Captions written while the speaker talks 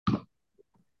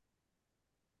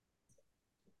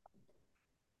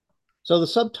So the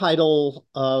subtitle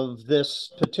of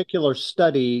this particular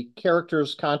study,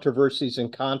 Characters, Controversies,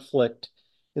 and Conflict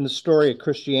in the Story of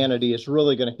Christianity, is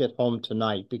really going to hit home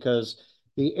tonight because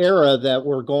the era that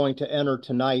we're going to enter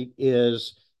tonight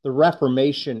is the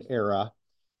Reformation era.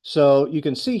 So you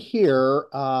can see here,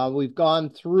 we've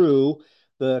gone through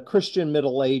the Christian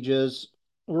Middle Ages.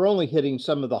 We're only hitting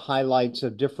some of the highlights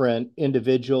of different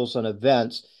individuals and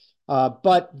events.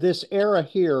 But this era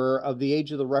here of the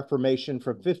age of the Reformation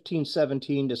from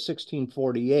 1517 to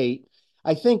 1648,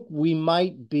 I think we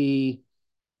might be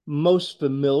most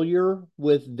familiar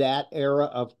with that era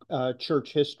of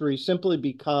church history simply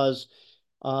because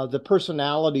the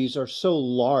personalities are so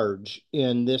large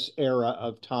in this era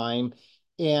of time.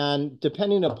 And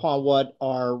depending upon what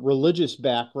our religious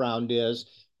background is,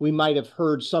 we might have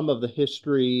heard some of the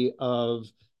history of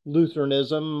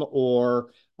Lutheranism or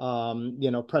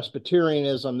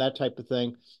Presbyterianism, that type of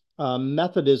thing.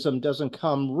 Methodism doesn't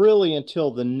come really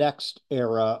until the next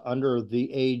era under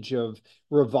the age of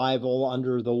revival,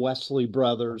 under the Wesley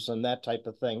brothers and that type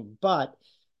of thing. But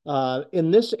in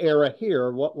this era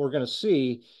here, what we're going to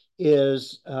see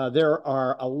is there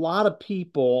are a lot of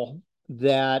people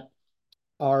that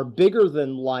are bigger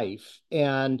than life.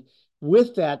 And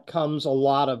with that comes a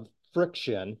lot of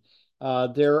friction.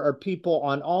 There are people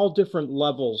on all different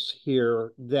levels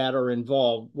here that are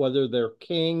involved, whether they're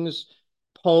kings,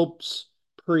 popes,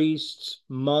 priests,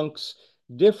 monks,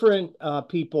 different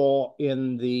people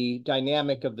in the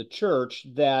dynamic of the church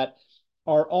that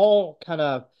are all kind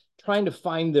of trying to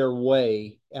find their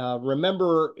way.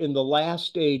 Remember, in the last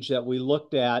stage that we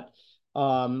looked at,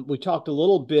 we talked a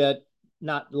little bit,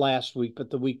 not last week,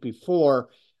 but the week before,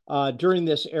 during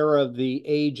this era of the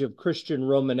age of Christian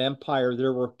Roman Empire,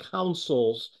 there were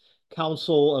councils,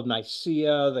 Council of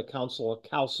Nicaea, the Council of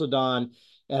Chalcedon,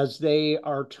 as they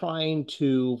are trying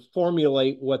to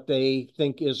formulate what they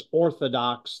think is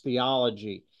orthodox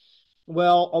theology.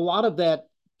 Well, a lot of that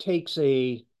takes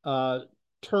a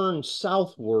turn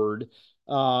southward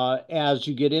as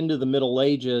you get into the Middle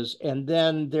Ages, and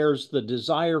then there's the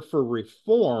desire for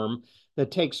reform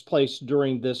that takes place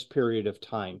during this period of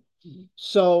time.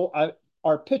 So,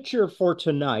 our picture for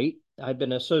tonight, I've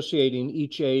been associating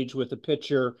each age with a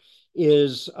picture,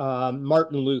 is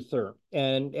Martin Luther.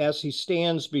 And as he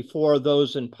stands before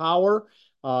those in power,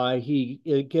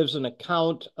 he gives an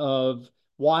account of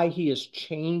why he is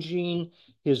changing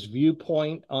his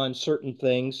viewpoint on certain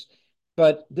things.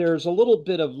 But there's a little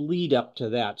bit of lead up to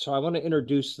that. So I want to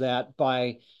introduce that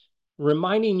by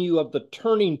reminding you of the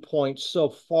turning point so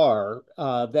far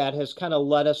that has kind of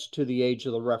led us to the age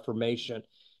of the Reformation.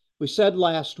 We said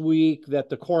last week that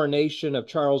the coronation of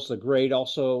Charles the Great,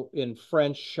 also in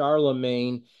French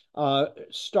Charlemagne,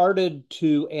 started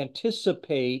to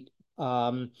anticipate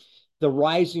the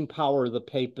rising power of the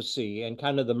papacy and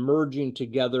kind of the merging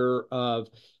together of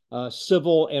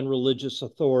civil and religious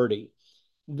authority.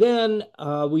 Then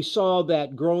we saw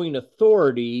that growing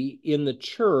authority in the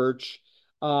church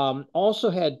also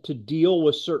had to deal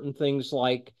with certain things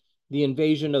like the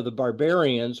invasion of the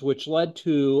barbarians, which led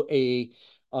to a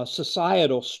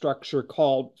societal structure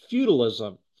called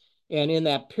feudalism. And in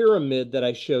that pyramid that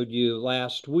I showed you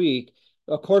last week,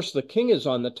 of course, the king is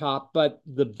on the top, but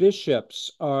the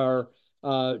bishops are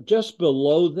just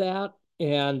below that.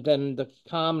 And then the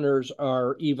commoners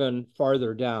are even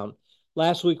farther down.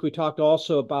 Last week, we talked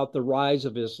also about the rise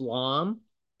of Islam,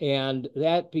 and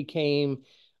that became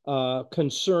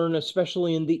concern,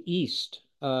 especially in the East.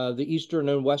 The Eastern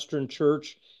and Western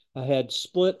Church had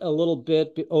split a little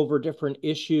bit over different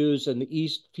issues, and the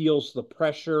East feels the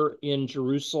pressure in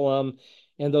Jerusalem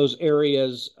and those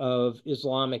areas of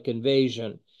Islamic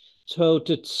invasion. So,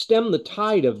 to stem the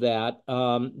tide of that,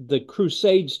 the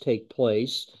Crusades take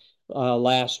place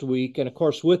last week. And of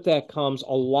course, with that comes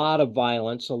a lot of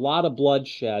violence, a lot of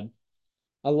bloodshed,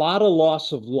 a lot of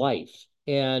loss of life.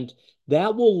 And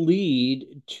that will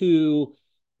lead to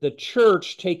the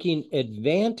church taking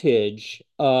advantage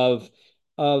of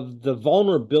the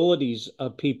vulnerabilities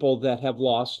of people that have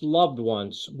lost loved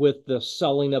ones with the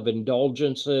selling of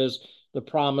indulgences, the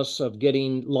promise of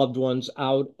getting loved ones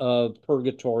out of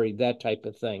purgatory, that type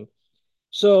of thing.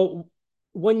 So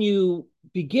when you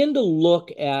begin to look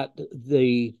at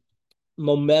the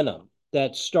momentum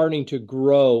that's starting to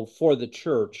grow for the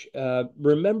church,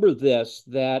 remember this,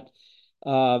 that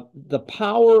the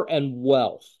power and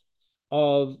wealth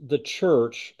of the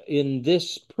church in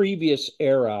this previous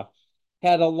era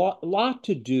had a lot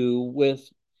to do with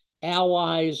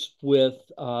allies with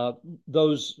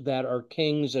those that are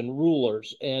kings and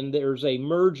rulers. And there's a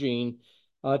merging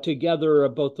together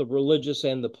of both the religious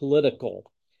and the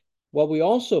political. What we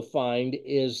also find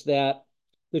is that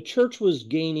the church was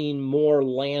gaining more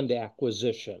land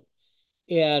acquisition.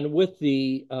 And with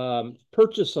the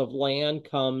purchase of land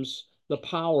comes the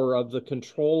power of the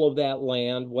control of that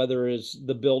land, whether it's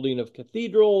the building of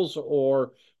cathedrals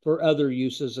or for other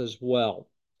uses as well.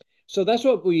 So that's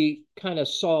what we kind of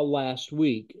saw last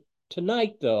week.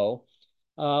 Tonight, though,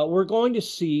 we're going to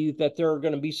see that there are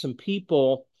going to be some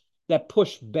people that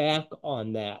push back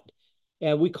on that.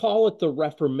 And we call it the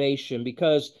Reformation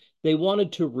because they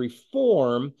wanted to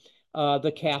reform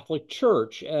the Catholic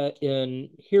Church. And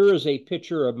here is a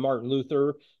picture of Martin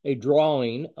Luther, a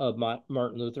drawing of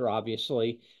Martin Luther,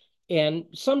 obviously. And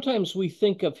sometimes we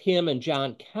think of him and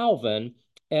John Calvin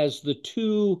as the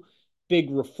two big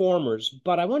reformers.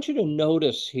 But I want you to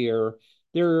notice here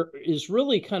there is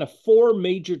really kind of four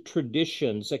major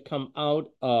traditions that come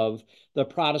out of the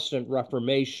Protestant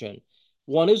Reformation.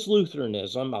 One is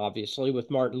Lutheranism, obviously, with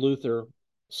Martin Luther.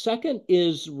 Second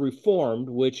is Reformed,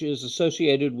 which is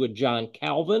associated with John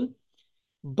Calvin,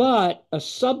 but a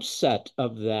subset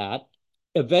of that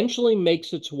eventually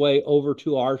makes its way over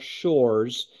to our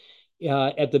shores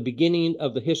at the beginning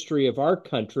of the history of our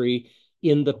country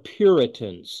in the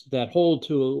Puritans that hold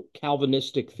to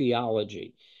Calvinistic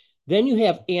theology. Then you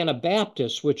have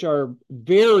Anabaptists, which are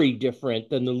very different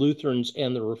than the Lutherans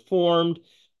and the Reformed.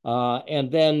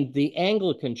 And then the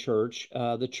Anglican Church,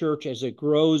 the church as it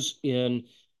grows in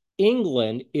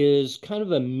England, is kind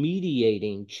of a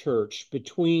mediating church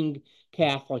between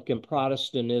Catholic and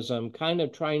Protestantism, kind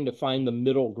of trying to find the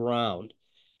middle ground.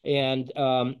 And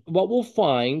what we'll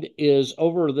find is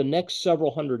over the next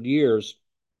several hundred years,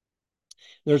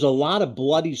 there's a lot of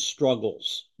bloody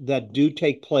struggles that do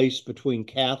take place between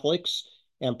Catholics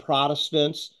and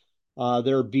Protestants.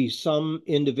 There'd be some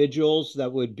individuals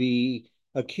that would be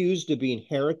accused of being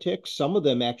heretics. Some of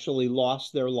them actually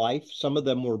lost their life. Some of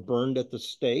them were burned at the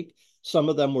stake. Some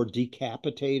of them were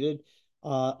decapitated.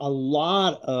 A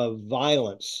lot of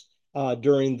violence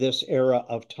during this era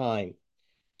of time.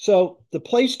 So the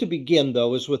place to begin,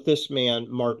 though, is with this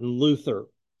man, Martin Luther.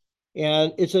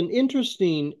 And it's an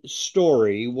interesting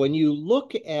story. When you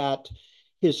look at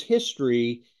his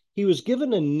history, he was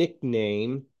given a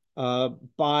nickname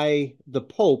by the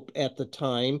Pope at the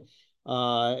time.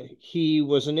 He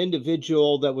was an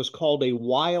individual that was called a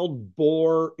wild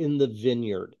boar in the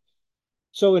vineyard.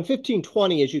 So in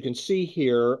 1520, as you can see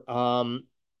here,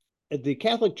 the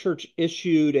Catholic Church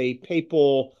issued a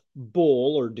papal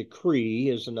bull or decree,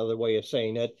 is another way of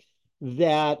saying it,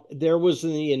 that there was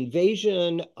the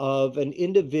invasion of an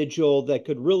individual that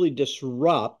could really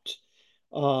disrupt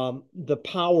the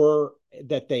power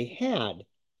that they had.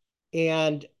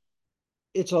 And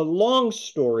it's a long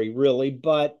story, really,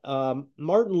 but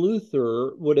Martin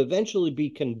Luther would eventually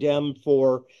be condemned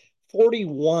for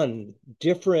 41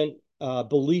 different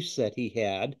beliefs that he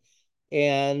had,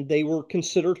 and they were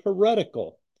considered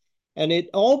heretical. And it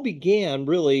all began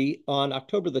really on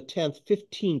October the 10th,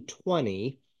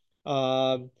 1520,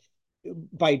 uh,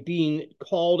 by being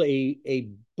called a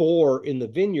boar in the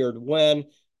vineyard when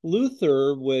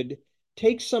Luther would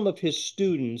take some of his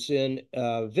students in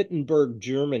Wittenberg,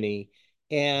 Germany,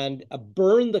 and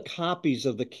burn the copies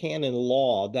of the canon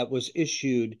law that was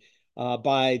issued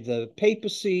by the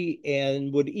papacy,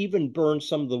 and would even burn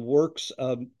some of the works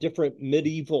of different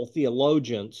medieval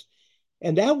theologians.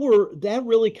 And that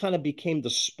really kind of became the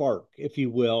spark, if you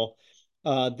will,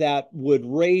 that would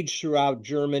rage throughout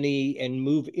Germany and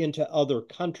move into other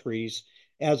countries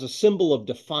as a symbol of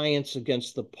defiance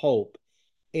against the Pope.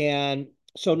 And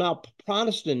so now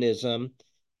Protestantism,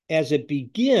 as it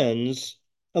begins,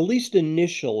 at least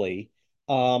initially,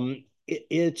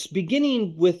 it's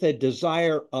beginning with a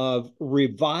desire of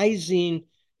revising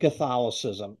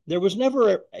Catholicism. There was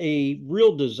never a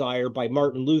real desire by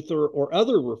Martin Luther or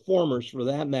other reformers, for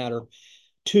that matter,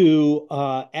 to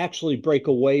actually break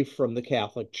away from the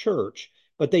Catholic Church,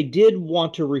 but they did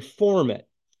want to reform it.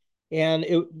 And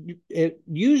it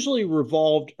usually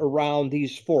revolved around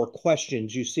these four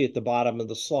questions you see at the bottom of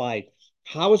the slide.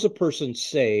 How is a person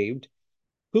saved?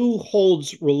 Who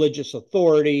holds religious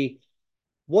authority?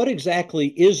 What exactly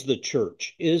is the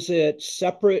church? Is it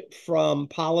separate from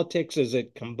politics? Is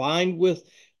it combined with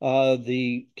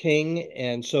the king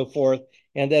and so forth?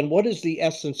 And then what is the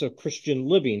essence of Christian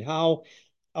living? How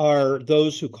are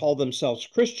those who call themselves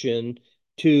Christian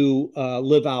to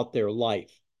live out their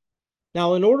life?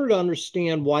 Now, in order to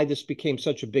understand why this became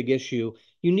such a big issue,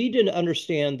 you need to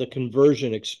understand the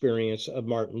conversion experience of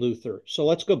Martin Luther. So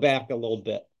let's go back a little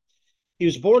bit. He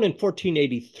was born in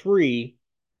 1483.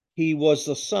 He was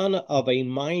the son of a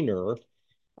miner,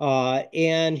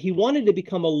 and he wanted to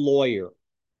become a lawyer.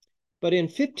 But in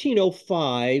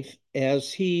 1505,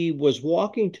 as he was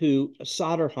walking to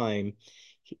Soderheim,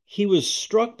 he was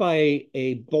struck by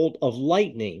a bolt of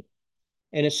lightning,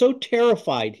 and it so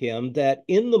terrified him that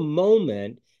in the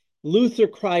moment, Luther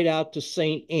cried out to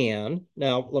St. Anne.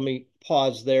 Now, let me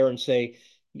pause there and say,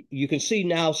 you can see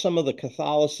now some of the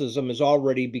Catholicism is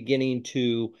already beginning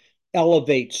to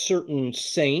elevate certain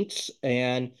saints,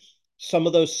 and some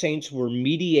of those saints were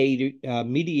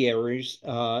mediaries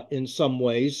in some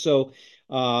ways. So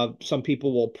some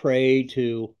people will pray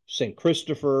to St.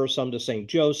 Christopher, some to St.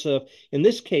 Joseph. In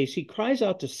this case, he cries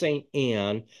out to St.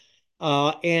 Anne,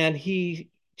 and she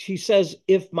says,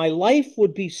 if my life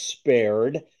would be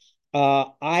spared,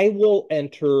 I will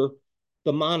enter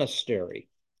the monastery.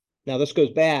 Now, this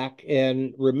goes back,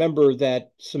 and remember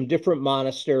that some different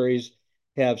monasteries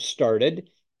have started,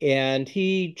 and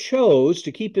he chose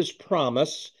to keep his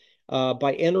promise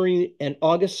by entering an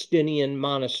Augustinian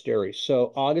monastery.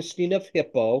 So, Augustine of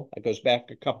Hippo, that goes back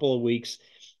a couple of weeks,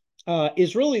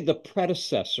 is really the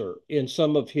predecessor in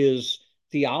some of his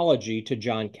theology to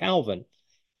John Calvin.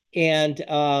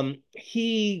 And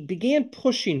he began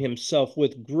pushing himself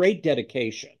with great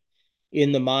dedication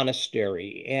in the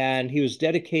monastery. And he was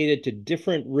dedicated to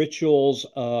different rituals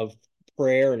of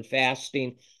prayer and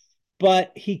fasting.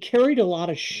 But he carried a lot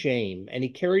of shame and he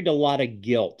carried a lot of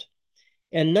guilt.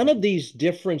 And none of these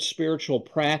different spiritual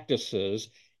practices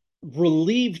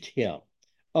relieved him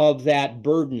of that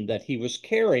burden that he was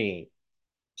carrying.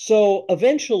 So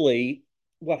eventually,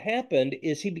 what happened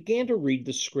is he began to read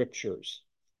the scriptures.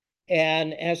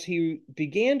 And as he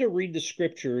began to read the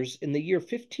scriptures in the year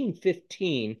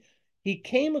 1515, he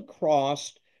came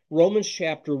across Romans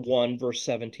chapter 1, verse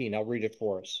 17. I'll read it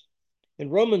for us. In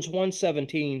Romans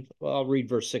 1:17, well, I'll read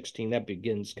verse 16. That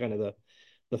begins kind of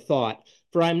the thought.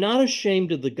 For I'm not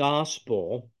ashamed of the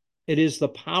gospel. It is the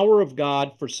power of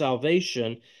God for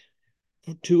salvation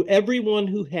to everyone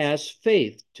who has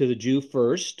faith, to the Jew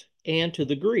first, and to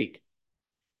the Greek.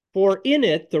 For in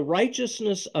it the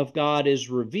righteousness of God is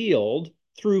revealed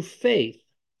through faith,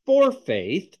 for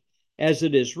faith, as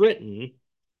it is written,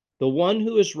 the one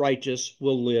who is righteous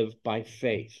will live by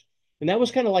faith. And that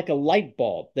was kind of like a light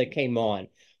bulb that came on,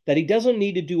 that he doesn't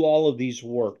need to do all of these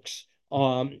works,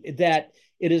 that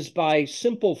it is by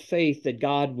simple faith that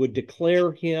God would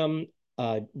declare him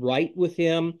right with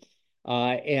him,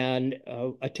 and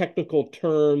a technical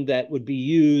term that would be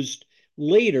used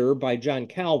later by John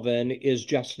Calvin is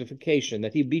justification,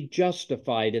 that he'd be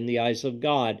justified in the eyes of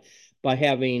God by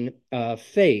having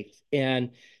faith.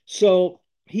 And so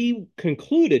he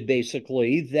concluded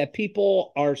basically that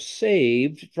people are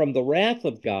saved from the wrath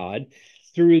of God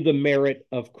through the merit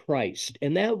of Christ.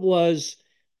 And that was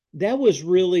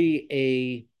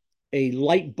really a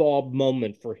light bulb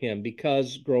moment for him,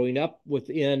 because growing up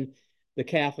within the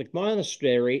Catholic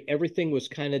monastery, everything was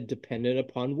kind of dependent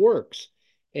upon works.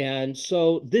 And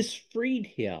so this freed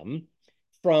him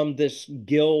from this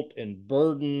guilt and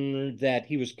burden that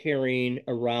he was carrying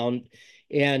around.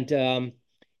 And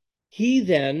he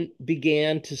then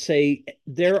began to say,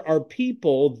 there are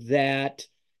people that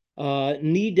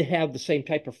need to have the same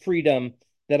type of freedom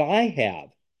that I have.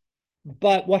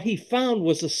 But what he found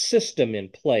was a system in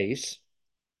place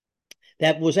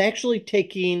that was actually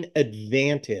taking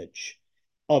advantage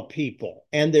of people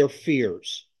and their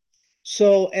fears.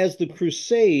 So, as the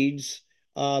Crusades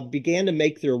began to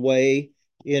make their way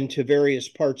into various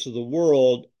parts of the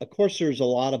world, of course, there's a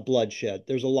lot of bloodshed,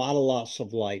 there's a lot of loss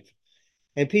of life.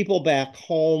 And people back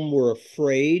home were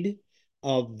afraid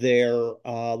of their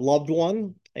loved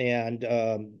one and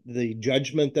the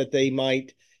judgment that they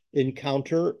might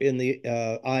encounter in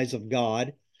the eyes of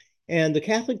God. And the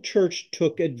Catholic Church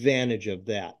took advantage of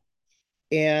that.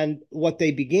 And what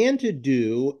they began to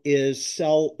do is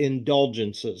sell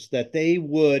indulgences, that they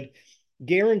would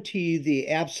guarantee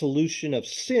the absolution of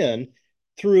sin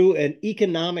through an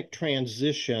economic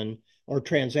transition, or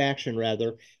transaction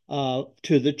rather,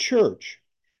 to the church.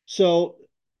 So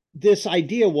this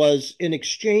idea was, in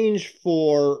exchange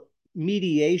for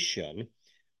mediation,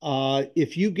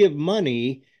 if you give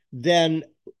money, then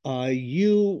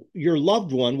your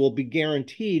loved one will be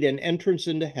guaranteed an entrance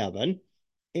into heaven,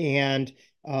 and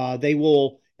they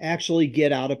will actually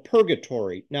get out of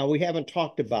purgatory. Now, we haven't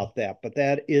talked about that, but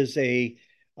that is a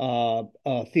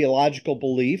theological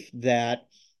belief that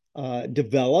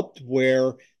developed,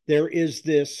 where there is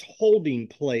this holding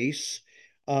place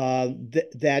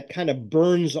that kind of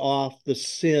burns off the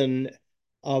sin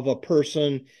of a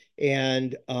person,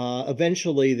 and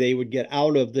eventually they would get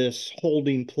out of this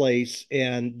holding place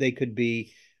and they could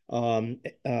be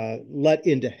let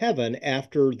into heaven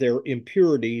after their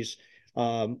impurities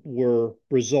were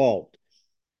resolved.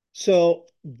 So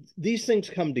these things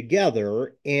come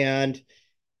together, and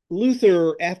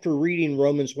Luther, after reading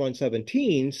Romans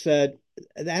 1:17, said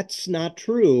that's not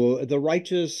true. The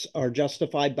righteous are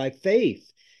justified by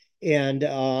faith. And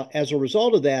as a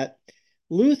result of that,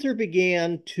 Luther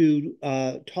began to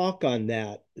talk on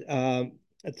that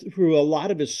through a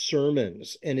lot of his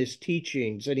sermons and his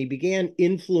teachings, and he began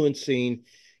influencing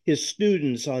his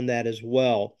students on that as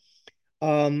well.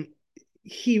 Um,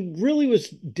 he really was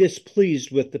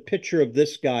displeased with the picture of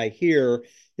this guy here.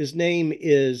 His name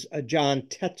is John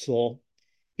Tetzel.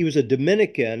 He was a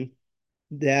Dominican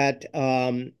that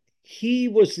he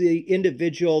was the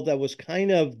individual that was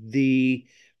kind of the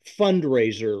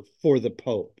fundraiser for the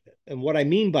Pope. And what I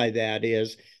mean by that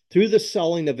is through the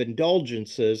selling of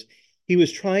indulgences, he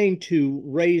was trying to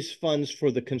raise funds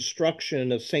for the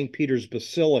construction of St. Peter's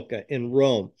Basilica in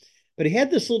Rome. But he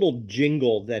had this little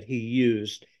jingle that he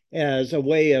used as a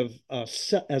way of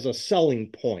as a selling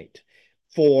point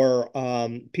for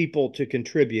people to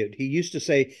contribute. He used to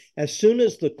say, as soon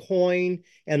as the coin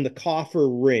and the coffer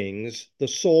rings, the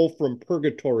soul from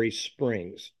purgatory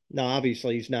springs. Now,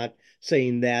 obviously, he's not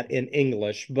saying that in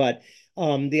English, but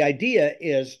the idea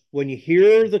is when you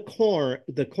hear the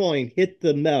coin hit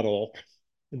the metal,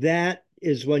 that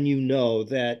is when you know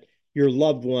that your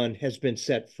loved one has been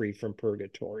set free from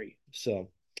purgatory. So,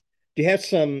 do you have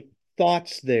some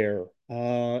thoughts there?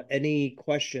 Any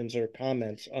questions or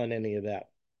comments on any of that?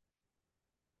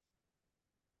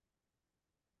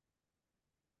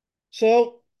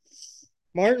 So,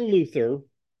 Martin Luther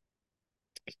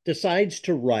decides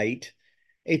to write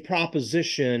a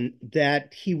proposition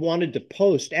that he wanted to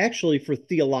post actually for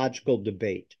theological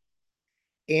debate.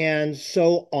 And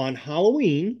so on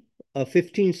Halloween of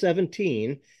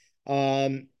 1517,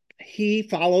 he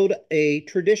followed a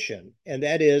tradition, and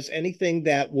that is anything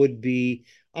that would be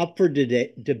up for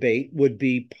debate would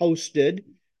be posted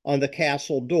on the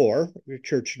castle door, the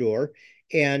church door.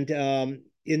 And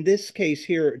in this case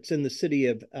here, it's in the city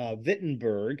of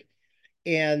Wittenberg.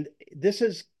 And this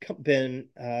has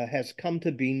come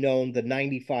to be known the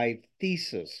 95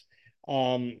 Thesis.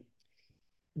 Um,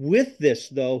 with this,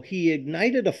 though, he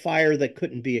ignited a fire that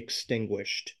couldn't be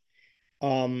extinguished.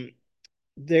 Um,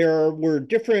 there were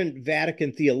different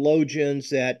Vatican theologians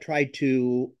that tried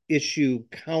to issue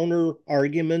counter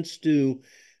arguments to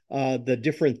the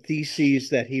different theses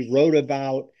that he wrote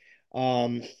about.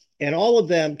 Um, and all of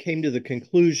them came to the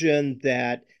conclusion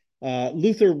that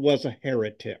Luther was a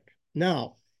heretic.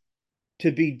 Now,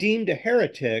 to be deemed a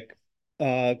heretic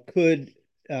could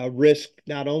risk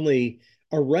not only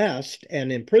arrest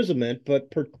and imprisonment,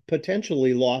 but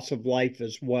potentially loss of life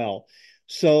as well.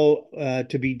 So,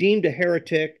 to be deemed a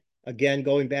heretic, again,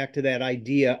 going back to that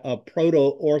idea of proto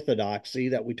orthodoxy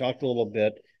that we talked a little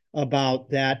bit about,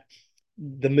 that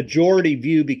the majority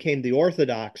view became the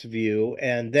orthodox view,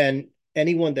 and then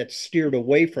anyone that steered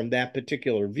away from that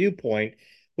particular viewpoint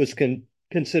was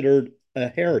considered a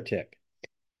heretic.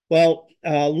 Well,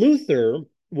 Luther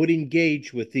would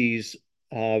engage with these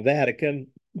Vatican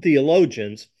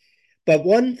theologians, but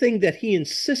one thing that he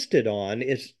insisted on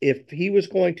is if he was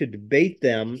going to debate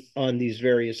them on these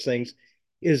various things,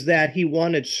 is that he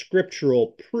wanted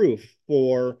scriptural proof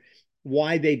for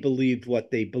why they believed what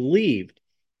they believed.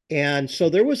 And so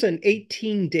there was an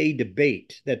 18-day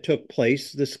debate that took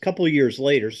place this couple of years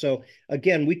later. So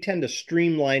again, we tend to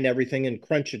streamline everything and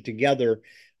crunch it together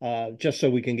just so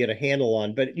we can get a handle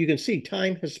on. But you can see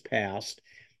time has passed,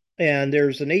 and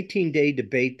there's an 18-day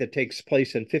debate that takes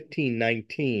place in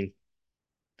 1519.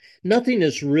 Nothing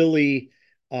is really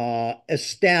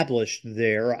established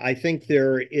there. I think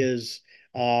there is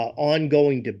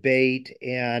ongoing debate,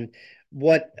 and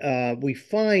what we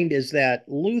find is that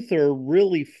Luther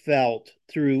really felt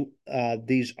through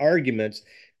these arguments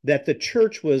that the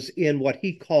church was in what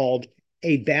he called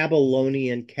a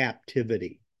Babylonian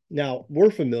captivity. Now,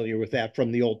 we're familiar with that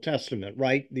from the Old Testament,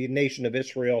 right? The nation of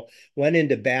Israel went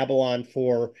into Babylon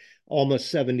for almost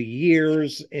 70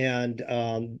 years, and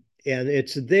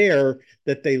it's there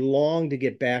that they long to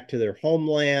get back to their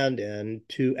homeland and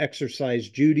to exercise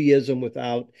Judaism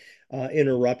without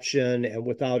interruption and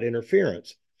without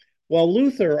interference. Well,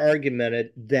 Luther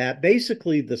argumented that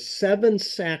basically the seven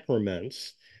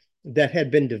sacraments that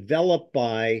had been developed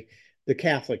by the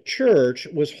Catholic Church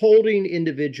was holding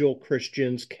individual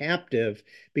Christians captive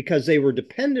because they were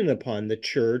dependent upon the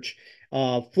church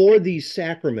for these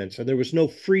sacraments, and there was no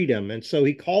freedom. And so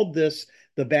he called this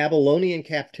the Babylonian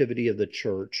captivity of the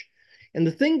church. And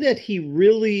the thing that he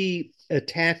really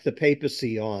attacked the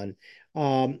papacy on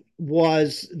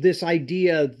was this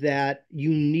idea that you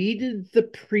needed the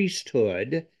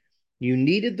priesthood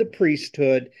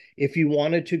if you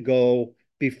wanted to go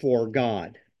before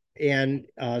God. And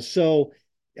so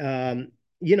um,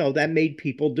 that made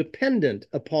people dependent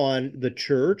upon the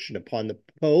church and upon the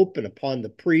Pope and upon the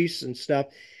priests and stuff.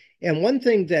 And one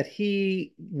thing that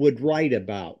he would write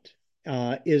about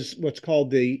is what's called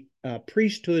the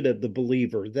priesthood of the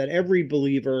believer, that every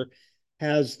believer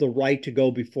has the right to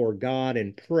go before God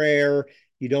in prayer.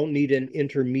 You don't need an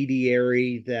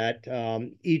intermediary, that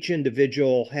each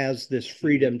individual has this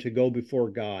freedom to go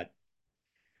before God.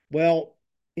 Well,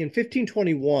 in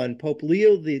 1521, Pope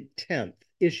Leo X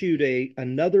issued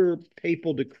another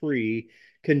papal decree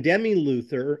condemning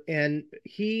Luther, and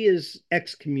he is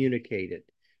excommunicated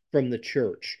from the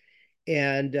church.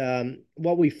 And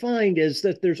what we find is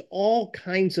that there's all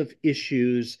kinds of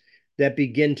issues that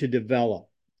begin to develop,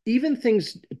 even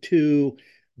things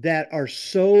that are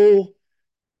so,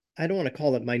 I don't want to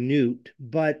call it minute,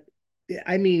 but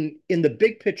I mean, in the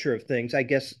big picture of things, I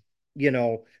guess,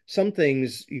 some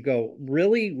things you go,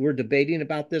 really? We're debating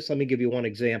about this? Let me give you one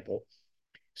example.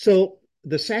 So,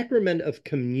 the sacrament of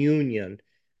communion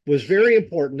was very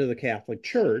important to the Catholic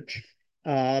Church,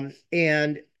 and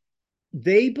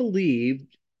they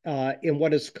believed in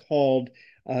what is called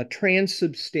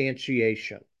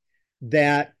transubstantiation,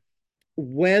 that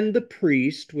when the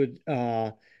priest would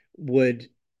um,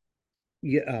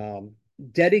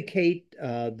 dedicate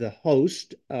the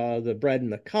host, the bread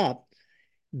and the cup,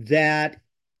 that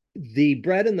the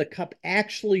bread and the cup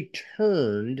actually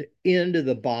turned into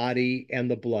the body and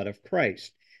the blood of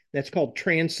Christ. That's called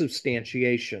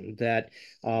transubstantiation, that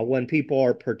when people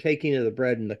are partaking of the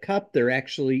bread and the cup, they're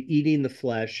actually eating the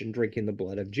flesh and drinking the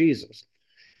blood of Jesus.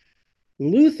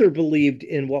 Luther believed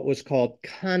in what was called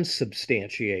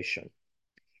consubstantiation.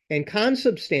 And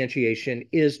consubstantiation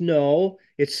is, no,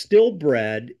 it's still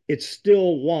bread, it's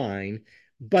still wine,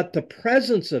 but the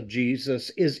presence of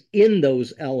Jesus is in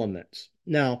those elements.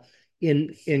 Now,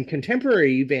 in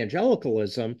contemporary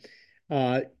evangelicalism,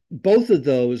 both of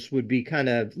those would be kind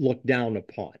of looked down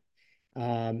upon.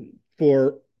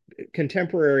 For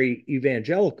contemporary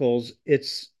evangelicals,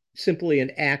 it's simply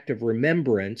an act of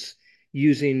remembrance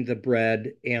using the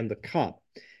bread and the cup.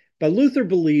 But Luther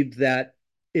believed that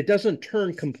it doesn't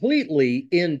turn completely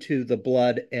into the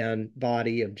blood and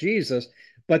body of Jesus,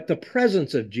 but the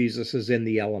presence of Jesus is in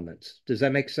the elements. Does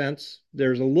that make sense?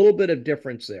 There's a little bit of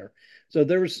difference there. So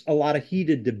there was a lot of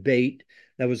heated debate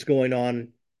that was going on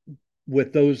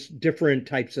with those different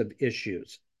types of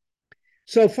issues.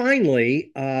 So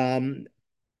finally,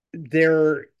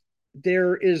 there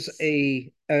there is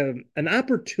an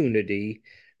opportunity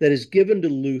that is given to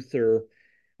Luther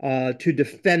to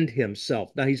defend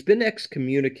himself. Now he's been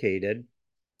excommunicated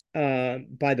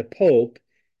by the Pope,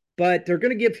 but they're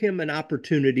going to give him an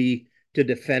opportunity to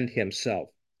defend himself.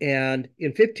 And in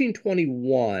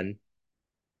 1521,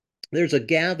 there's a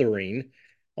gathering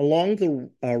along the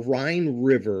Rhine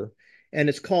River, and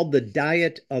it's called the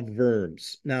Diet of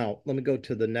Worms. Now, let me go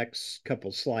to the next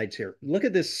couple slides here. Look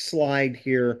at this slide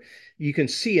here. You can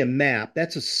see a map.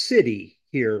 That's a city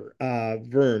here,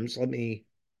 Worms. Let me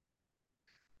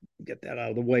get that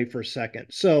out of the way for a second.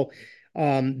 So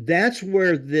that's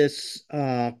where this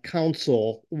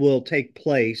council will take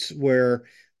place, where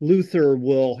Luther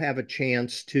will have a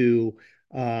chance to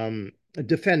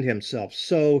defend himself.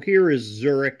 So here is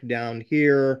Zurich down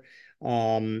here.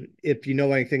 If you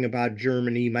know anything about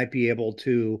Germany, you might be able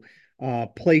to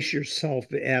place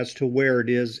yourself as to where it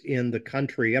is in the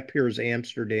country. Up here is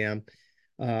Amsterdam.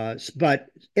 But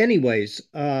anyways,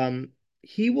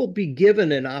 he will be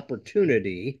given an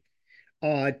opportunity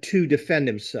to defend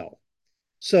himself.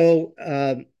 So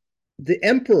the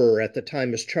emperor at the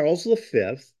time is Charles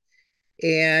V,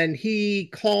 and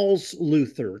he calls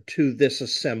Luther to this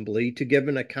assembly to give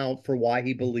an account for why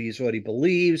he believes what he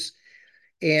believes.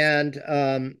 And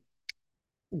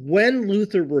when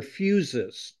Luther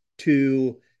refuses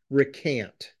to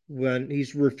recant, when he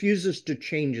refuses to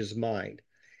change his mind,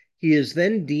 he is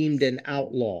then deemed an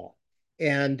outlaw.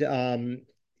 And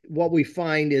what we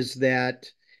find is that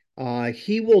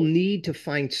he will need to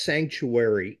find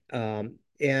sanctuary.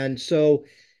 And so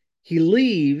he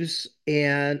leaves,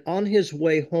 and on his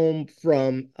way home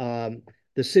from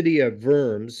the city of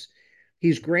Worms,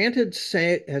 he's granted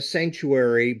a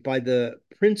sanctuary by the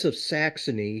Prince of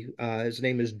Saxony. His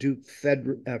name is Duke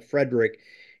Frederick,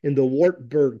 in the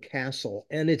Wartburg Castle.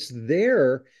 And it's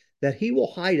there that he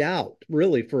will hide out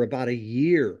really for about a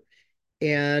year.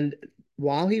 And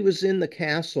while he was in the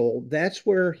castle, that's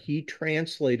where he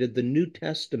translated the New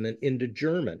Testament into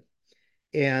German.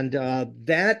 And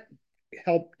that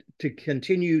helped to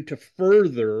continue to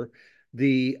further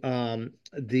the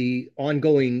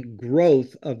ongoing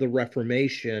growth of the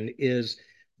Reformation. Is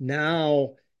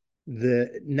now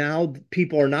Now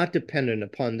people are not dependent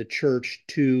upon the church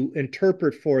to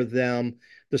interpret for them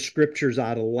the scriptures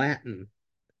out of Latin.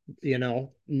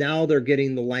 Now they're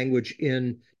getting the language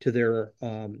into their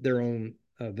own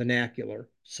vernacular.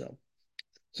 So,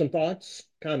 some thoughts,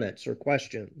 comments, or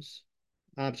questions,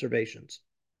 observations.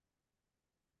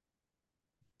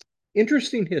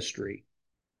 Interesting history.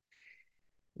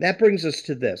 That brings us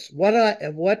to this.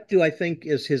 What do I think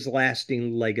is his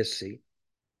lasting legacy?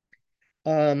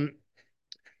 Um,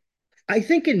 I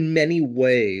think in many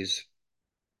ways,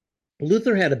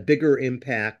 Luther had a bigger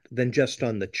impact than just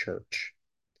on the church.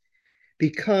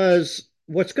 Because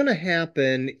what's going to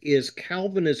happen is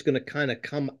Calvin is going to kind of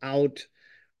come out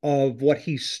of what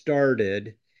he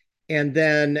started. And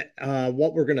then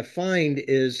what we're going to find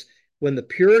is when the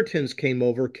Puritans came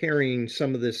over carrying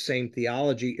some of this same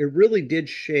theology, it really did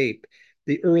shape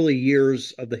the early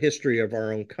years of the history of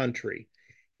our own country.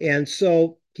 And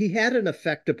so he had an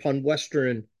effect upon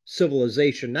Western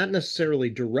civilization, not necessarily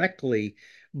directly,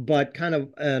 but kind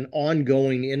of an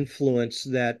ongoing influence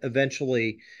that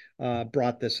eventually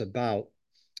brought this about.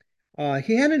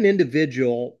 He had an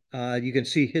individual, you can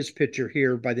see his picture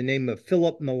here, by the name of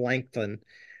Philip Melanchthon,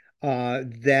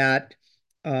 that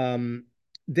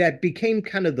that became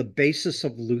kind of the basis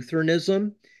of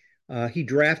Lutheranism. He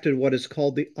drafted what is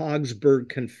called the Augsburg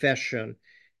Confession.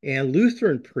 And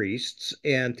Lutheran priests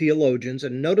and theologians,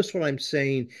 and notice what I'm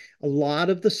saying, a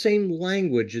lot of the same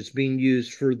language is being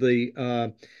used for the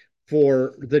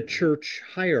church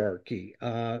hierarchy.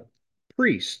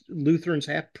 Priests, Lutherans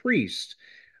have priests.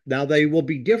 Now, they will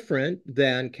be different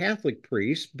than Catholic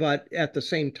priests, but at the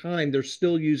same time, they're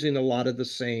still using a lot of the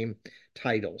same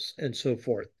titles and so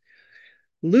forth.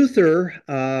 Luther,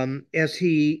 as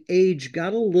he aged,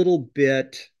 got a little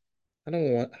bit, I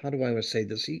don't know, how do I want to say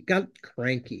this? He got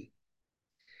cranky.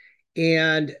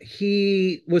 And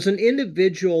he was an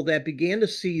individual that began to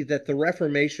see that the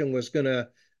Reformation was going to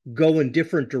go in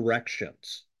different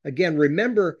directions. Again,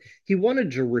 remember, he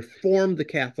wanted to reform the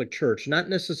Catholic Church, not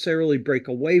necessarily break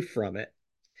away from it.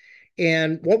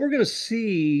 And what we're going to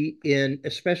see in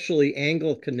especially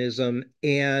Anglicanism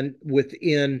and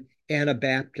within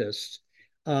Anabaptists,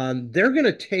 they're going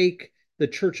to take the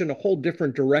church in a whole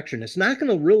different direction. It's not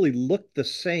going to really look the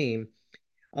same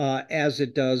as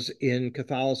it does in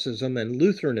Catholicism and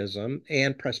Lutheranism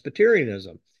and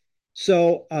Presbyterianism.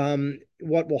 So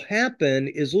what will happen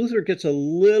is Luther gets a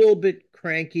little bit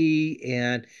cranky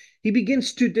and he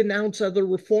begins to denounce other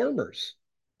reformers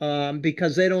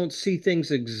because they don't see things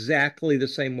exactly the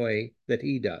same way that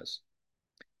he does.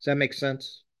 Does that make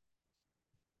sense?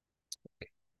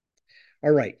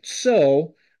 All right.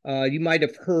 So you might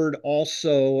have heard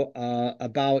also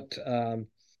about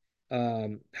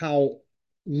how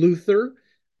Luther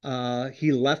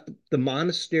he left the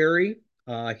monastery.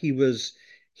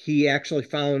 He actually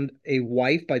found a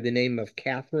wife by the name of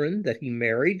Catherine that he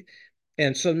married,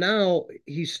 and so now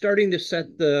he's starting to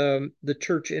set the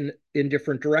church in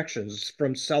different directions,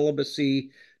 from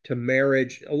celibacy to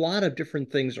marriage. A lot of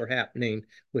different things are happening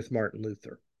with Martin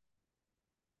Luther.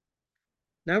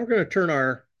 Now we're going to turn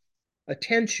our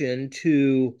attention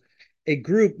to a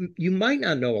group you might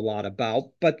not know a lot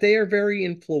about, but they are very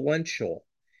influential.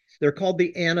 They're called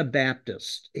the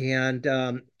Anabaptists. And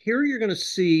here you're going to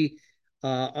see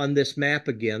on this map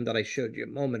again that I showed you a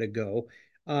moment ago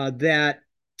that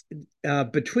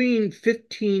between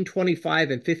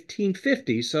 1525 and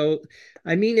 1550, so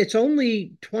I mean, it's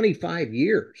only 25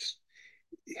 years,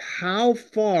 how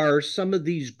far some of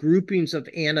these groupings of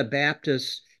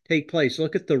Anabaptists take place.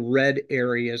 Look at the red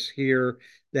areas here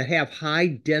that have high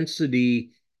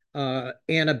density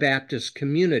Anabaptist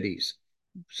communities.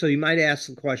 So you might ask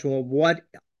the question, well,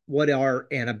 what are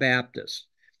Anabaptists?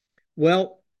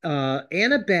 Well,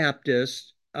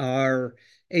 Anabaptists are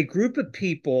a group of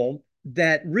people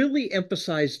that really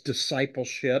emphasize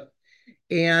discipleship,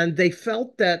 and they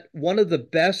felt that one of the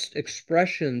best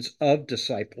expressions of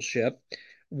discipleship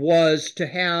was to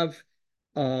have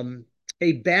um,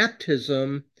 a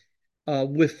baptism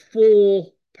with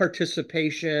full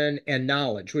participation and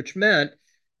knowledge, which meant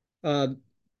uh,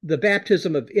 the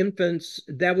baptism of infants,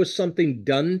 that was something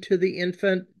done to the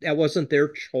infant. That wasn't their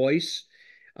choice.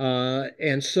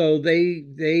 And so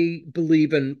they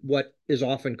believe in what is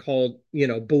often called,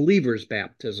 believer's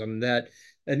baptism, that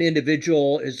an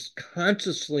individual is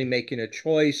consciously making a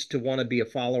choice to want to be a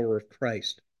follower of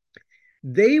Christ.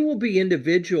 They will be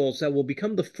individuals that will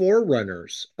become the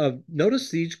forerunners of, notice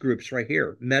these groups right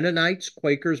here: Mennonites,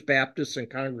 Quakers, Baptists, and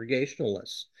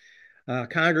Congregationalists.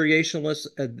 Congregationalists,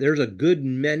 there's a good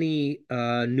many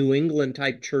New England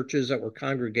type churches that were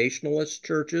Congregationalist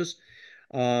churches.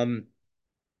 Um,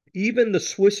 Even the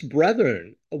Swiss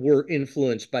Brethren were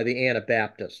influenced by the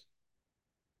Anabaptists,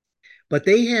 but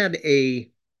they had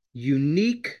a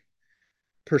unique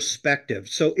perspective.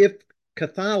 So if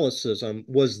Catholicism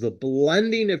was the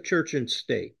blending of church and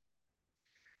state,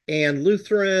 and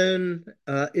Lutheranism,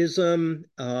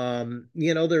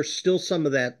 there's still some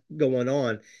of that going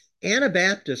on.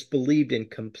 Anabaptists believed in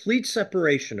complete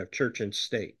separation of church and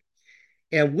state.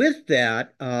 And with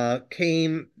that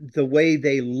came the way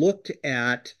they looked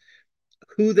at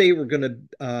who they were going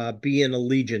to be in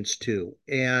allegiance to.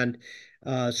 And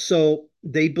so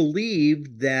they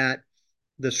believed that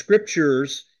the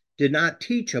scriptures did not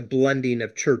teach a blending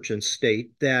of church and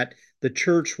state, that the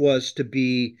church was to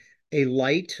be a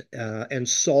light and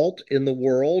salt in the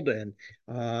world. And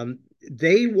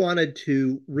they wanted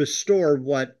to restore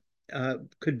what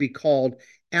could be called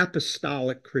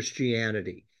apostolic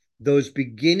Christianity, those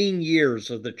beginning years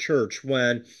of the church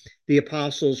when the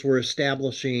apostles were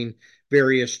establishing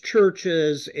various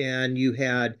churches, and you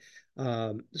had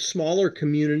smaller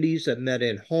communities that met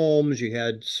in homes. You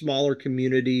had smaller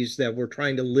communities that were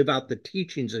trying to live out the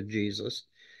teachings of Jesus.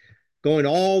 Going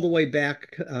all the way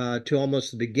back to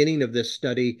almost the beginning of this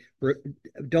study,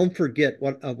 don't forget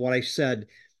what I said,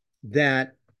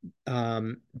 that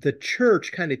the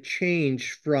church kind of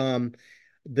changed from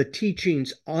the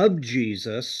teachings of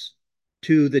Jesus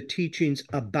to the teachings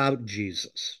about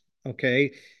Jesus.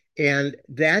 Okay. And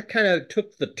that kind of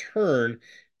took the turn.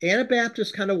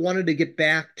 Anabaptists kind of wanted to get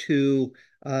back to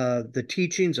the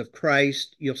teachings of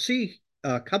Christ. You'll see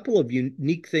a couple of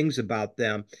unique things about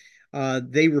them.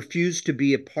 They refused to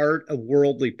be a part of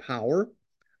worldly power.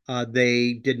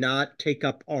 They did not take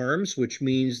up arms, which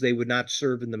means they would not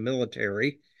serve in the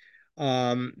military.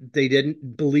 They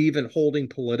didn't believe in holding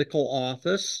political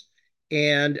office,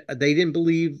 and they didn't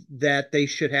believe that they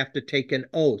should have to take an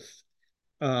oath.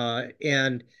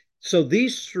 And so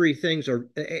these three things are,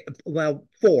 well,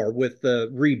 four with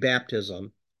the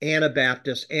rebaptism.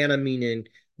 Anabaptist, Anna meaning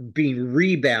being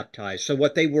rebaptized. So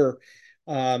what they were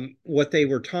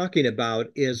talking about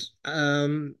is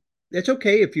it's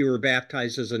okay if you were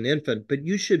baptized as an infant, but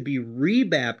you should be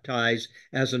rebaptized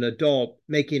as an adult,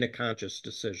 making a conscious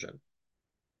decision.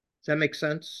 Does that make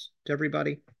sense to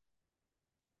everybody?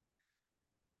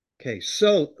 Okay,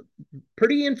 so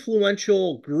pretty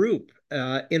influential group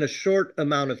in a short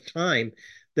amount of time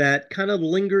that kind of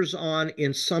lingers on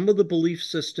in some of the belief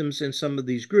systems in some of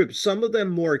these groups, some of them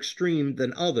more extreme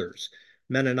than others.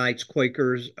 Mennonites,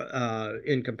 Quakers,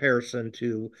 in comparison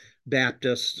to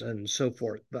Baptists and so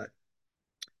forth. But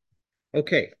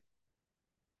okay,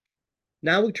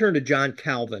 now we turn to John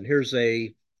Calvin. Here's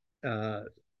an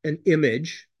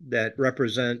image that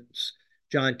represents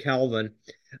John Calvin.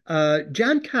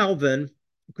 John Calvin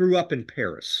grew up in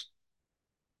Paris,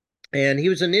 and he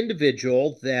was an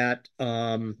individual that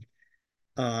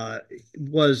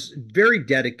was very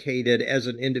dedicated as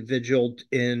an individual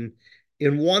in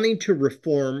wanting to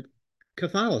reform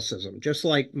Catholicism, just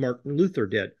like Martin Luther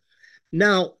did.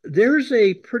 Now, there's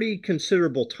a pretty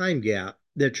considerable time gap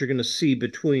that you're going to see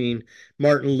between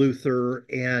Martin Luther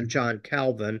and John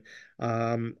Calvin,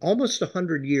 almost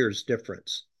 100 years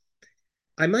difference.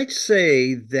 I might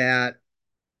say that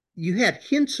you had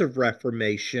hints of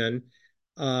Reformation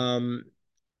um,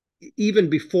 even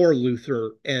before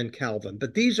Luther and Calvin,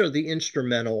 but these are the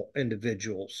instrumental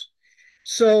individuals.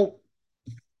 So,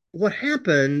 what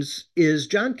happens is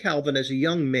John Calvin, as a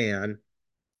young man,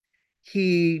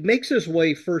 he makes his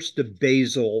way first to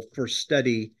Basel for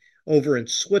study over in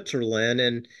Switzerland,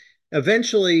 and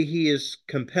eventually he is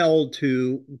compelled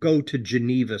to go to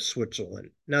Geneva,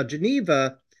 Switzerland. Now,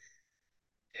 Geneva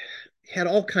had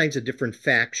all kinds of different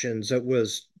factions that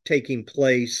was taking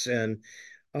place, and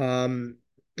um,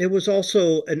 it was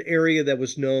also an area that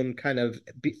was known kind of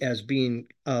as being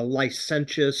a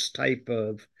licentious type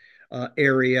of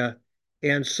area.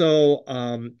 And so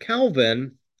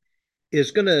Calvin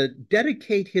is going to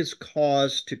dedicate his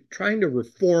cause to trying to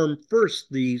reform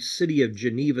first the city of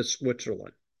Geneva,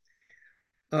 Switzerland.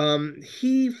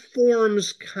 He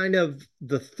forms kind of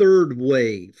the third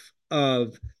wave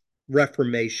of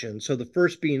Reformation. So the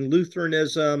first being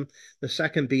Lutheranism, the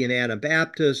second being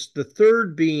Anabaptist, the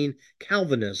third being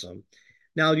Calvinism.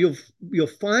 Now you'll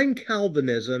find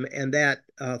Calvinism and that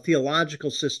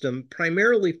theological system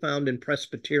primarily found in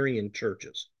Presbyterian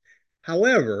churches.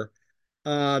 However,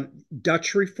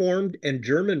 Dutch Reformed and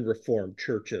German Reformed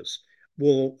churches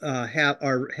will have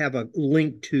a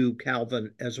link to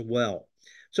Calvin as well.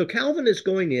 So Calvin is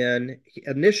going in.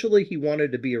 Initially, he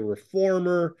wanted to be a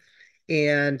reformer,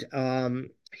 and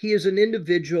he is an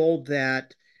individual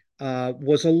that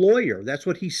was a lawyer. That's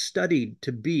what he studied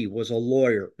to be, was a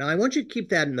lawyer. Now, I want you to keep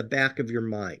that in the back of your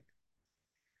mind.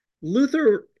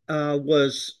 Luther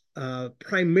was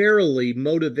primarily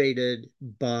motivated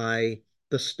by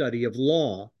the study of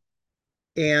law.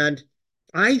 And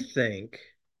I think,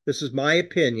 this is my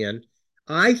opinion,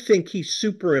 I think he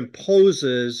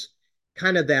superimposes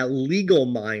kind of that legal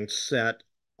mindset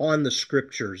on the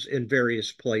scriptures in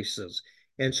various places.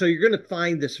 And so you're going to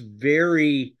find this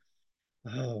very,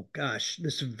 oh gosh,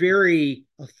 this very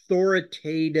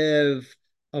authoritative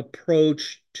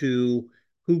approach to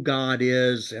who God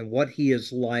is and what he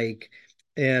is like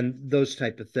and those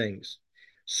type of things.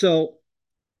 So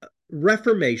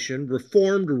Reformation,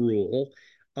 Reformed rule,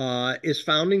 is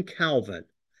found in Calvin.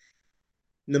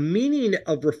 The meaning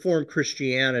of Reformed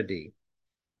Christianity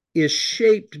is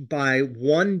shaped by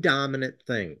one dominant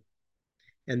thing.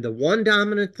 And the one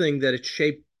dominant thing that it's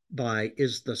shaped by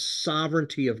is the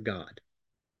sovereignty of God.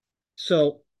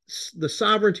 So, the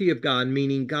sovereignty of God,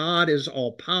 meaning God is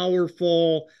all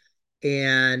powerful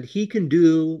and he can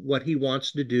do what he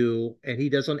wants to do and he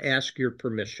doesn't ask your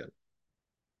permission.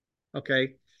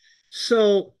 Okay.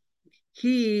 So,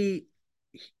 he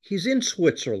he's in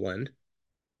Switzerland.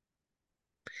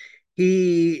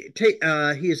 He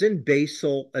is in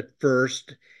Basel at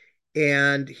first,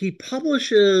 and he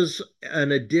publishes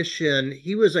an edition.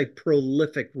 He was a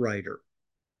prolific writer.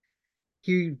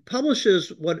 He publishes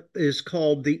what is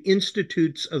called the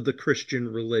Institutes of the Christian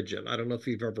Religion. I don't know if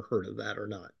you've ever heard of that or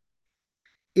not.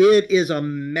 It is a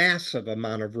massive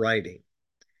amount of writing,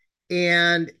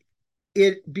 and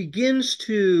it begins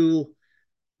to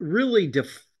really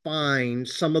define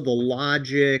some of the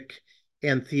logic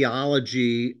and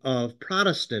theology of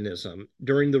Protestantism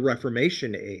during the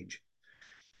Reformation age.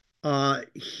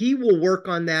 He will work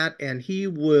on that and he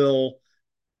will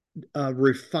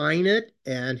refine it,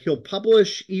 and he'll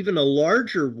publish even a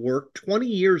larger work 20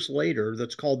 years later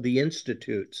that's called The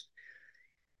Institutes.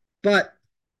 But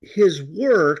his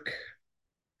work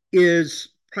is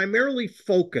primarily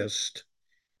focused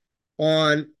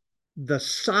on the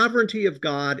sovereignty of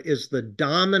God is the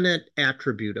dominant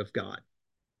attribute of God.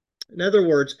 In other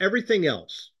words, everything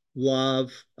else,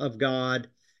 love of God,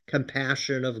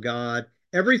 compassion of God,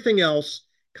 everything else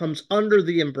comes under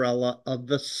the umbrella of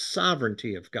the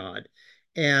sovereignty of God.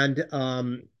 And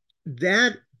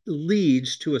that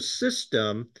leads to a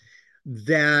system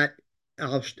that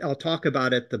I'll talk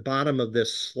about at the bottom of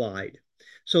this slide.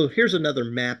 So here's another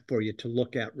map for you to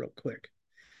look at real quick.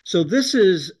 So this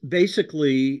is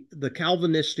basically the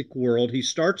Calvinistic world. He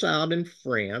starts out in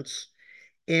France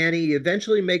and he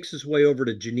eventually makes his way over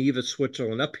to Geneva,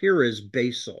 Switzerland. Up here is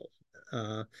Basel.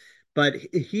 Uh, but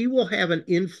he will have an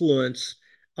influence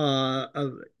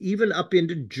even up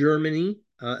into Germany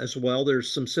as well.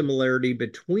 There's some similarity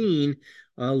between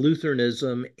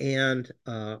Lutheranism and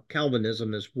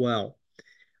Calvinism as well.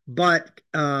 But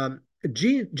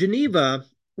Geneva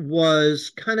was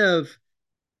kind of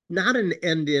not an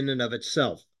end in and of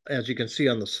itself, as you can see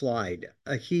on the slide.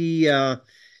 He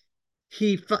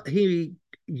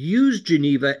used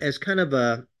Geneva as kind of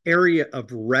a area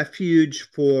of refuge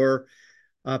for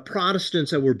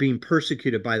Protestants that were being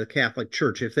persecuted by the Catholic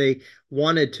Church. If they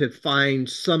wanted to find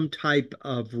some type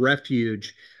of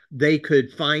refuge, they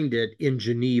could find it in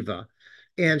Geneva.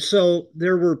 And so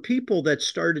there were people that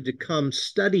started to come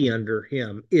study under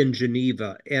him in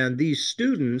Geneva. And these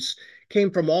students came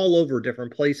from all over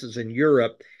different places in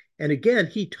Europe. And again,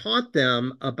 he taught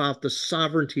them about the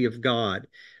sovereignty of God,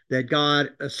 that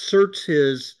God asserts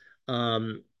his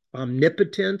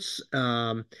omnipotence.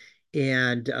 And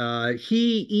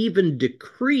he even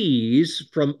decrees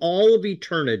from all of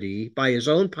eternity by his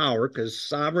own power, because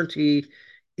sovereignty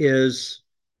is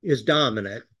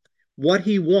dominant, what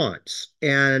he wants,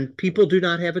 and people do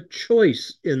not have a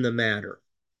choice in the matter.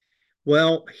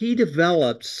 Well, he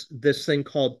develops this thing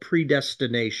called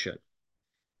predestination,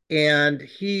 and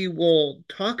he will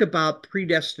talk about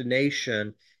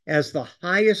predestination as the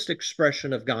highest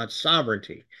expression of God's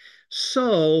sovereignty.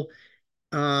 So,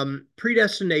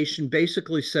 predestination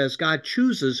basically says God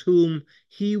chooses whom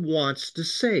he wants to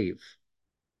save,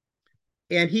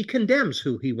 and he condemns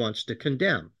who he wants to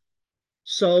condemn.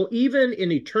 So, even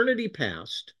in eternity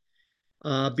past,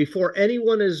 before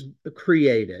anyone is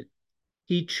created,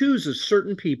 he chooses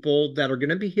certain people that are going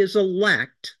to be his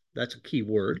elect. That's a key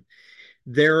word.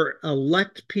 They're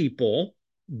elect people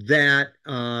that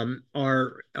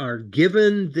are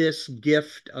given this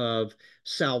gift of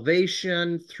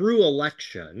salvation through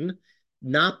election,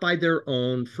 not by their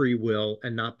own free will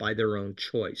and not by their own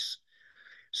choice.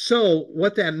 So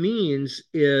what that means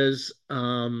is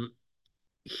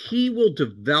he will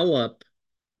develop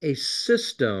a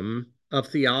system of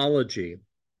theology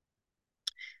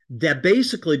that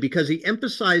basically, because he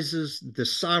emphasizes the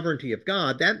sovereignty of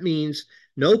God, that means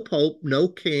No pope, no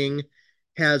king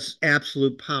has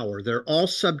absolute power. They're all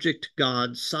subject to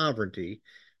God's sovereignty.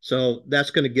 So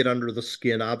that's going to get under the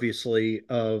skin, obviously,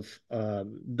 of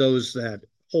those that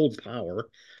hold power.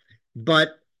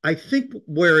 But I think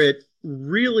where it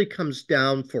really comes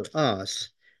down for us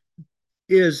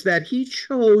is that he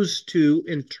chose to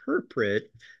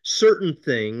interpret certain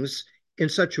things in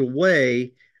such a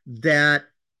way that,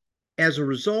 as a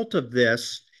result of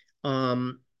this,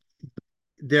 um,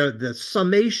 the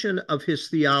summation of his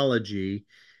theology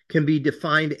can be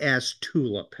defined as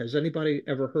tulip. Has anybody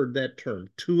ever heard that term?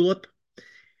 Tulip?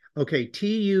 Okay,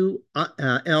 TULIP.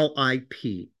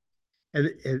 And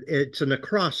it's an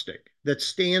acrostic that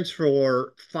stands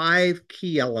for 5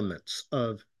 key elements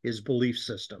of his belief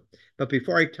system. But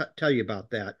before I tell you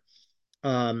about that,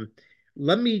 um,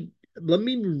 let me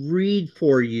read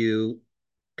for you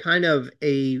kind of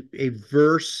a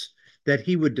verse that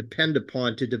he would depend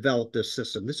upon to develop this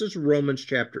system. This is Romans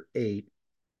chapter 8,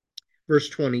 verse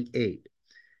 28.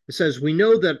 It says, "We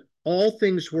know that all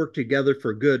things work together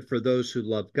for good for those who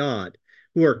love God,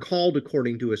 who are called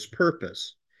according to his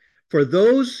purpose. For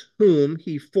those whom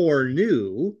he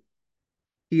foreknew,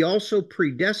 he also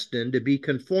predestined to be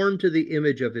conformed to the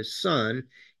image of his Son,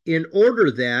 in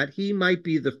order that he might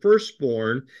be the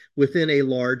firstborn within a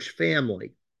large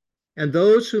family. And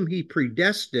those whom he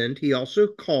predestined, he also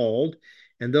called.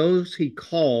 And those he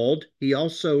called, he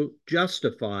also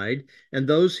justified. And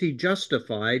those he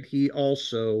justified, he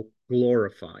also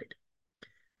glorified."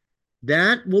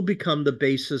 That will become the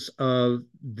basis of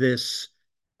this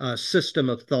system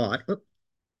of thought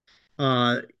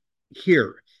uh,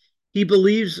 here. He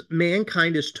believes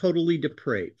mankind is totally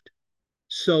depraved.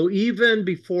 So even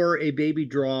before a baby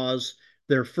draws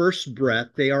their first breath,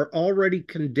 they are already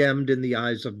condemned in the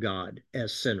eyes of God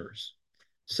as sinners.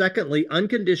 Secondly,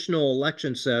 unconditional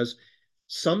election says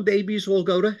some babies will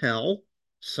go to hell,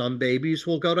 some babies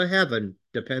will go to heaven,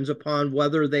 depends upon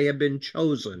whether they have been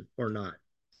chosen or not.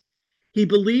 He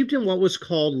believed in what was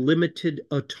called limited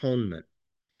atonement.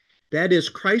 That is,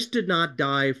 Christ did not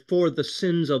die for the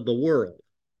sins of the world.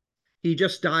 He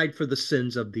just died for the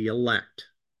sins of the elect,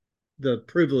 the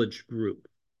privileged group.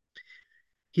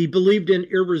 He believed in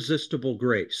irresistible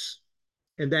grace,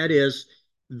 and that is,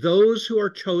 those who are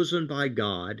chosen by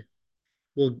God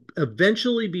will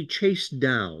eventually be chased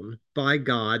down by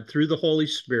God through the Holy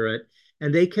Spirit,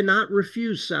 and they cannot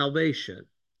refuse salvation.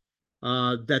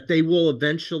 That they will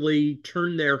eventually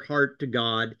turn their heart to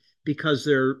God because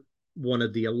they're one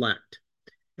of the elect.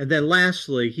 And then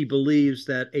lastly, he believes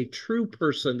that a true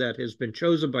person that has been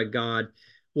chosen by God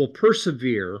will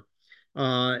persevere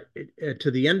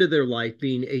to the end of their life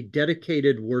being a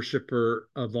dedicated worshiper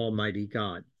of Almighty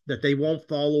God, that they won't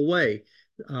fall away,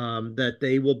 that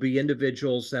they will be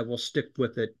individuals that will stick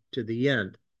with it to the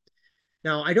end.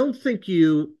 Now, I don't think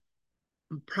you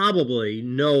probably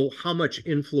know how much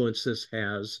influence this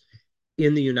has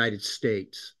in the United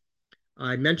States.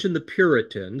 I mentioned the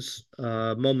Puritans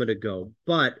a moment ago,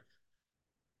 but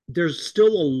there's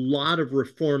still a lot of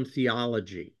Reformed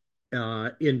theology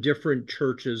in different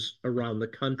churches around the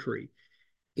country.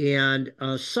 And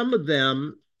some of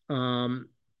them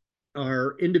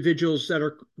are individuals that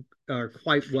are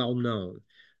quite well known.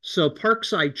 So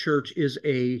Parkside Church is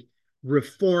a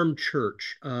Reformed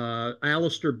church.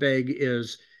 Alistair Begg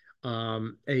is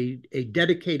a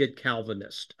dedicated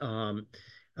Calvinist.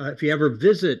 If you ever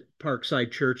visit Parkside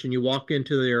Church and you walk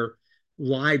into their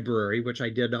library, which I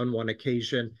did on one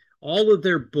occasion, all of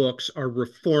their books are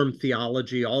Reformed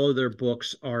theology. All of their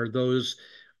books are those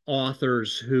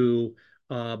authors who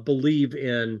believe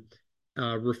in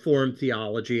Reformed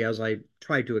theology, as I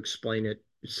tried to explain it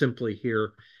simply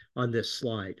here on this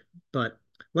slide. But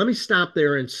let me stop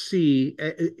there and see,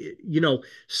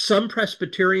 some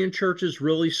Presbyterian churches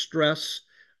really stress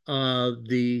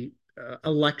the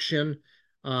election.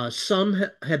 Some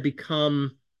have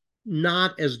become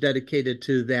not as dedicated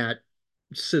to that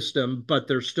system, but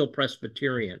they're still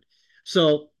Presbyterian.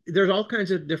 So there's all kinds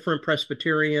of different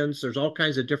Presbyterians. There's all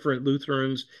kinds of different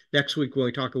Lutherans. Next week, when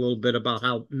we talk a little bit about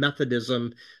how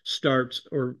Methodism starts,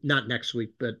 or not next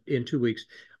week, but in 2 weeks,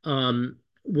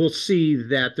 we'll see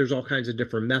that there's all kinds of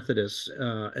different Methodists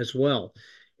as well.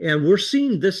 And we're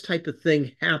seeing this type of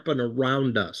thing happen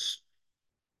around us.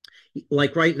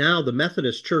 Like right now, the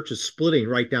Methodist Church is splitting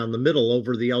right down the middle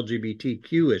over the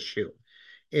LGBTQ issue.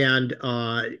 And,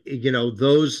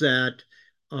 those that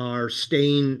are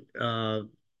staying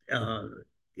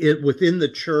within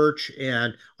the church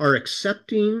and are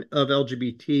accepting of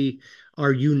LGBT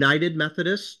are United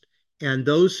Methodists. And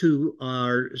those who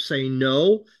are saying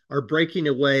no are breaking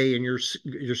away, and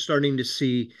you're starting to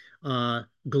see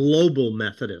global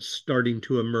Methodists starting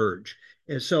to emerge.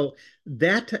 And so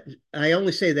that I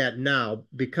only say that now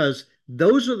because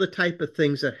those are the type of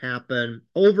things that happen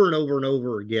over and over and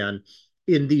over again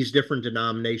in these different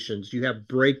denominations. You have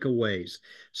breakaways.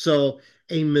 So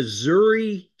a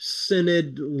Missouri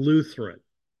Synod Lutheran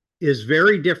is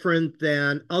very different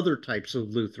than other types of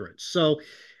Lutherans. So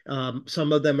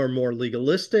some of them are more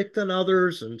legalistic than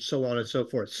others, and so on and so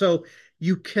forth. So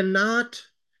you cannot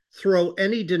throw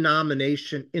any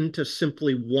denomination into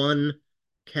simply one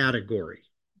category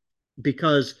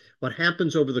because what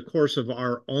happens over the course of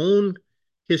our own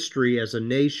history as a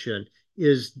nation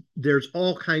is there's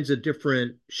all kinds of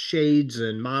different shades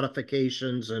and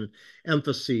modifications and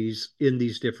emphases in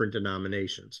these different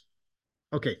denominations.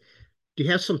 Okay, do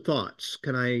you have some thoughts?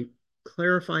 Can I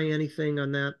clarify anything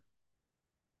on that?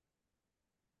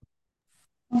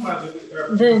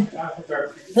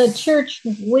 The church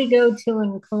we go to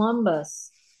in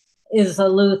Columbus is a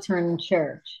Lutheran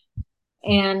church.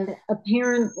 And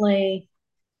apparently,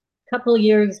 a couple of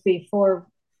years before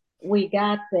we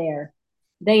got there,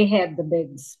 they had the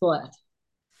big split.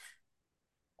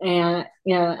 And,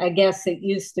 I guess it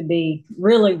used to be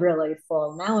really, really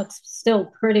full. Now it's still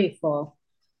pretty full,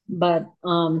 but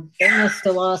they must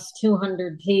have lost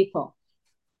 200 people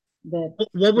that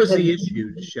What was because the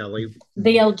issue, Shelley?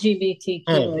 the LGBTQ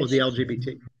Oh, the issue.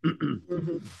 LGBT.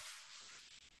 Mhm.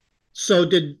 So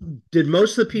did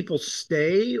most of the people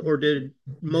stay or did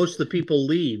most of the people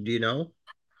leave? Do you know?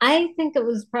 I think it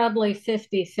was probably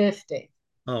 50-50.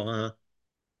 Oh,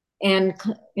 And,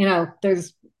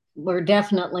 there's were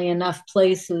definitely enough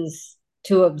places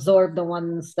to absorb the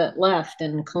ones that left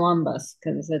in Columbus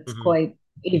because it's mhm. quite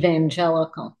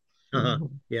evangelical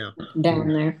Yeah, down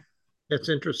there. that's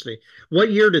interesting.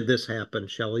 What year did this happen,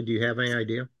 Shelley? Do you have any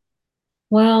idea?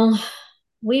 Well,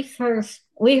 we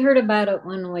heard about it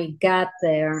when we got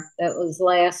there. That was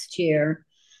last year.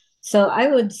 So I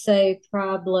would say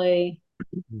probably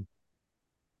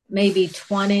maybe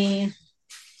 20,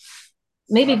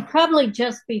 maybe probably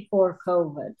just before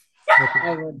COVID, Okay.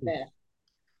 I would bet.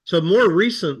 So more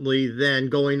recently than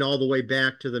going all the way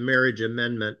back to the Marriage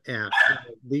Amendment Act,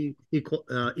 the equal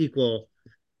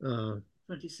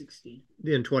 2016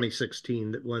 in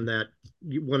 2016 when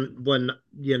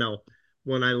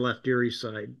when I left Erie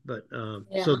side, but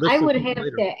Yeah, so I this is would have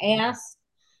later. to ask,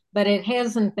 but it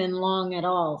hasn't been long at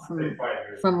all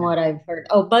from what I've heard.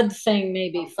 Oh, Bud's saying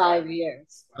maybe 5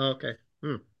 years. Okay,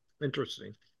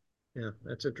 interesting. Yeah,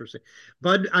 that's interesting.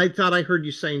 Bud, I thought I heard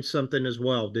you saying something as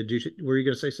well. Did you? Were you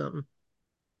going to say something?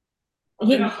 I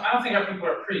don't think our people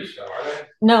are priests, though, are they?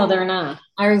 No, they're not.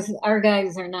 Our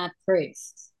guys are not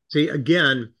priests. See,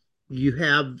 again, you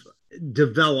have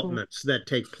developments that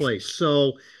take place.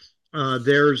 So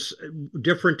there's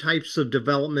different types of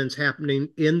developments happening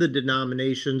in the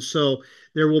denominations. So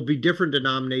there will be different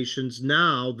denominations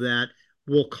now that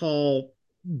will call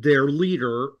their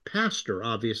leader pastor,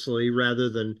 obviously, rather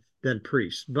than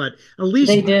priest. But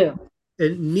They do.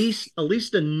 at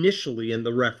least initially in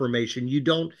the Reformation, you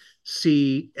don't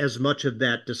see as much of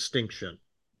that distinction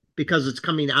because it's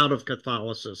coming out of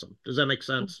Catholicism. Does that make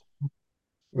sense?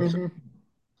 So, Mhm.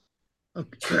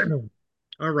 okay.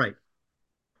 All right.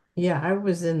 Yeah, I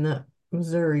was in the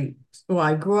Missouri. Well,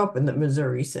 I grew up in the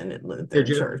Missouri Synod Did Lutheran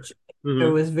you? Church. It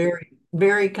Mm-hmm. was very,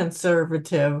 very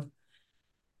conservative,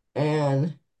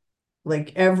 and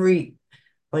like every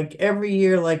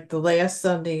year, like the last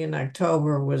Sunday in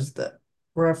October was the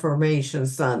Reformation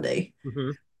Sunday,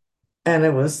 Mm-hmm. and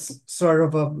it was sort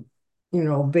of a,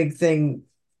 big thing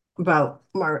about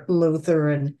Martin Luther.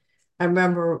 And I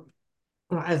remember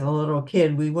as a little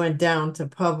kid, we went down to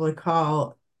Public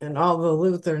Hall, and all the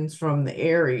Lutherans from the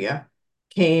area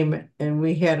came, and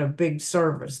we had a big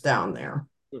service down there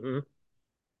Mm-hmm.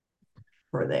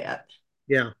 for that.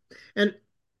 Yeah. And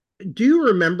do you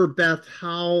remember, Beth,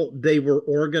 how they were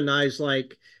organized?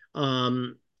 Like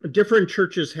um, different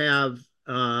churches have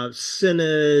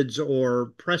synods or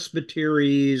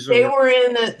presbyteries They or were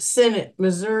in the Synod,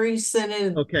 Missouri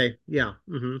Synod, okay, yeah.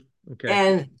 Okay.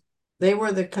 and they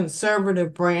were the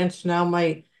conservative branch. Now,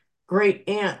 my great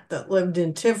aunt that lived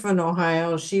in Tiffin,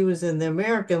 Ohio, she was in the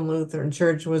American Lutheran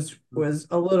Church, was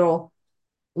a little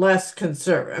less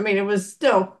conservative. I mean, it was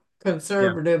still Yeah,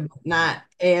 conservative, but not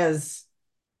as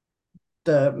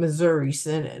the Missouri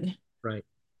Synod. right.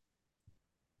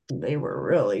 They were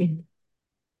really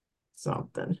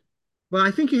something. Well,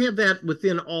 I think you have that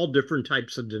within all different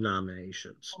types of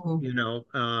denominations.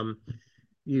 Mhm.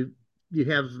 You you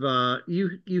have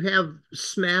you have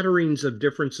smatterings of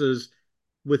differences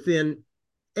within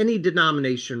any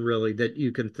denomination really that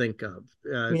you can think of.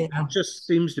 It Yeah. just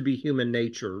seems to be human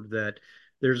nature that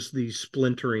there's these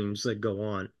splinterings that go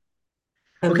on.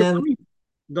 And Okay, then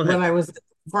Go when ahead. I was at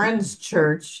Friends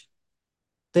Church,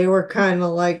 they were kind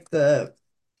of like the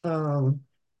well,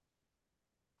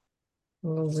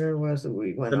 where was it?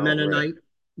 We went The over it. Mennonite,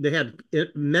 they had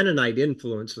Mennonite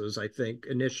influences, I think,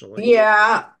 initially.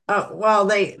 Yeah, well,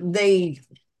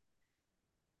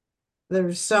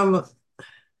 there's some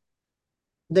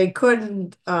they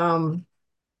couldn't oh,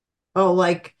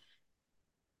 like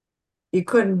you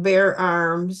couldn't bear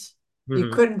arms. You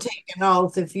Hmm. couldn't take an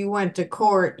oath. If you went to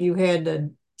court, you had to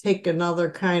take another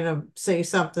kind of say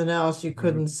something else. You Hmm.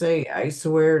 couldn't say, I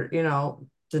swear,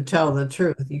 to tell the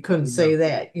truth. You couldn't Yeah. say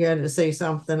that. You had to say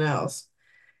something else.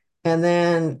 And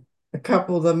then a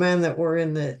couple of the men that were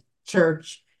in the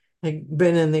church had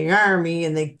been in the army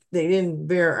and they didn't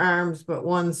bear arms, but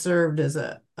one served as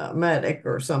a medic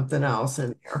or something else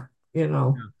in there.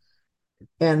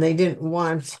 And they didn't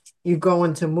want you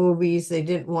going to movies. They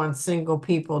didn't want single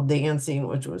people dancing,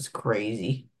 which was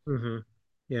crazy. Hmm.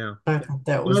 Yeah. I thought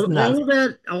that was Well,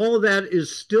 nuts. all of that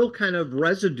is still kind of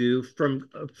residue from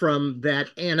that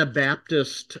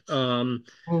Anabaptist Hmm.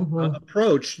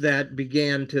 approach that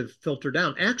began to filter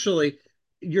down. Actually,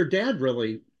 your dad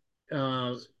really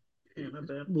uh,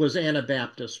 was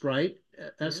Anabaptist, right,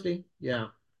 Esty? Yeah.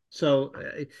 So,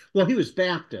 well, he was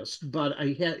Baptist, but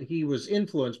he was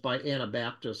influenced by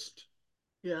Anabaptist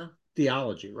Yeah,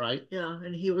 theology, right? yeah,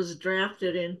 and he was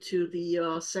drafted into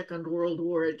the Second World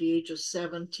War at the age of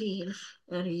 17,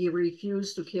 and he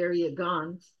refused to carry a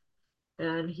gun.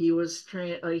 And he has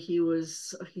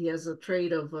a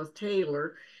trade of a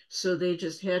tailor, so they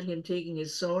just had him taking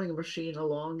his sewing machine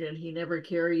along, and he never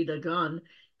carried a gun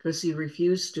because he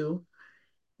refused to.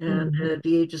 And Hmm. at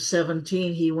the age of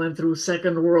 17, he went through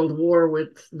Second World War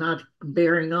with not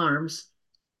bearing arms.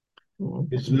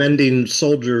 He's mending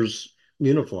soldiers'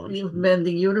 uniforms.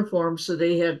 Mending uniforms so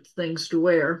they had things to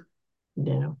wear.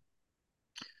 Yeah.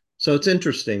 So it's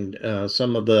interesting,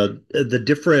 some of the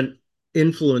different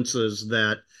influences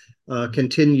that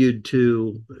continued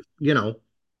to, you know,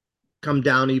 come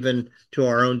down even to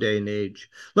our own day and age.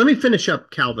 Let me finish up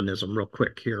Calvinism real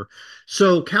quick here.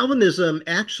 So Calvinism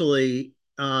actually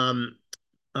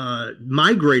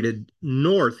migrated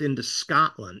north into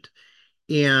Scotland,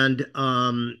 and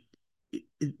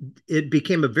it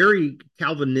became a very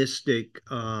Calvinistic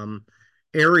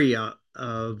area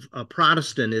of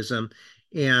Protestantism.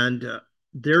 And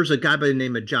there's a guy by the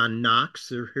name of John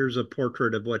Knox. Here's a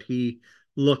portrait of what he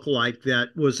looked like,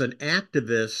 that was an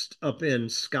activist up in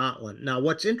Scotland. Now,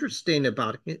 what's interesting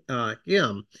about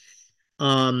him,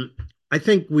 um, I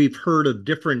think we've heard of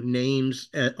different names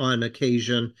on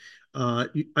occasion. I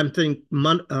think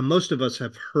most of us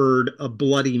have heard of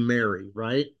Bloody Mary,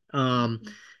 right?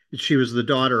 She was the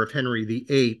daughter of Henry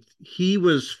VIII. He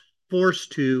was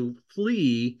forced to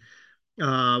flee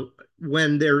uh,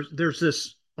 when there's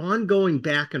this ongoing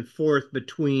back and forth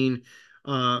between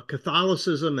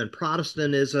Catholicism and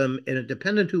Protestantism, and it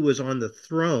depended who was on the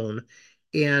throne.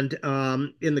 And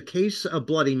in the case of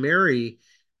Bloody Mary,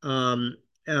 um,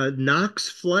 Knox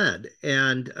fled,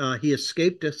 and he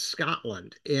escaped to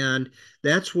Scotland, and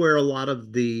that's where a lot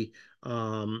of the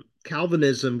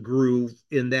Calvinism grew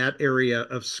in that area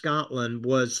of Scotland,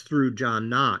 was through John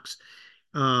Knox.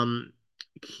 Um,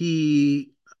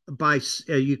 he by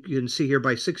You can see here,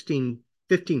 by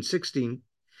 1516,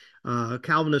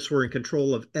 Calvinists were in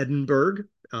control of Edinburgh,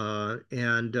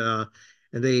 and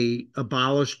they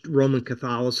abolished Roman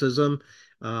Catholicism.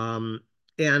 And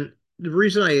the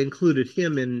reason I included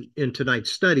him in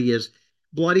tonight's study is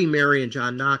Bloody Mary and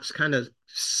John Knox kind of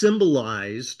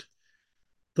symbolized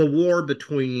the war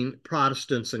between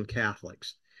Protestants and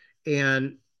Catholics.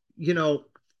 And, you know,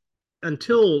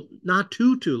 until not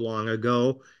too long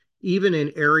ago, even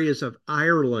in areas of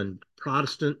Ireland,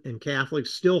 Protestant and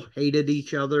Catholics still hated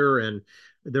each other, and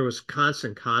there was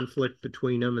constant conflict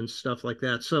between them and stuff like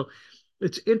that. So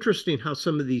it's interesting how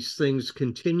some of these things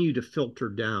continue to filter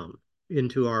down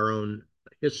into our own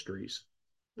histories.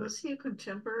 Was he a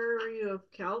contemporary of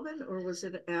Calvin or was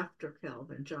it after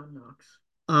Calvin, John Knox?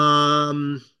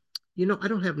 Um, I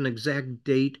don't have an exact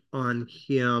date on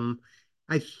him.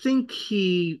 I think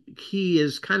he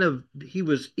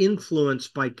was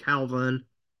influenced by Calvin.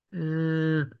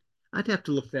 Uh, I'd have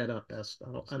to look that up,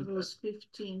 Estelle. So it was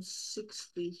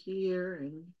 1560 here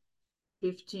and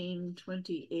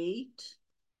 1528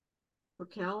 for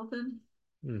Calvin.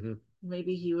 Mhm.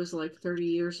 Maybe he was like 30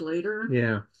 years later.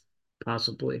 Yeah,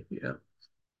 possibly. Yeah.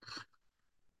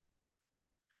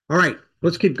 All right,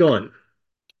 let's keep going.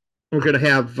 We're going to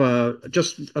have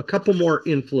just a couple more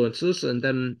influences, and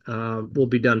then we'll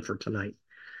be done for tonight.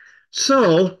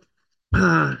 So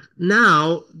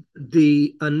now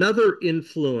Another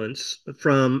influence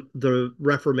from the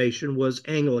Reformation was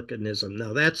Anglicanism.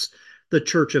 Now that's the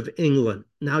Church of England.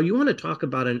 Now you want to talk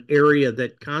about an area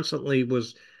that constantly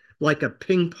was like a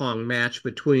ping pong match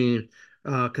between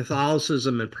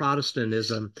Catholicism and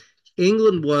Protestantism.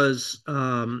 England was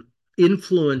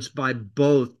influenced by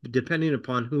both, depending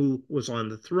upon who was on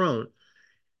the throne.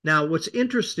 Now, what's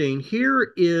interesting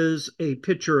here is a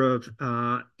picture of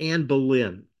Anne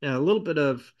Boleyn. Now, a little bit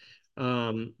of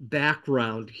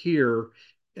background here.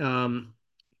 Um,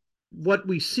 what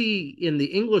we see in the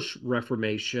English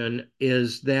Reformation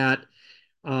is that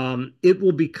it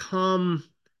will become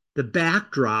the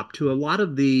backdrop to a lot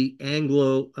of the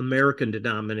Anglo-American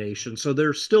denominations. So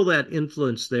there's still that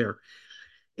influence there.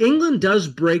 England does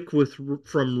break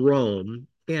from Rome,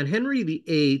 and Henry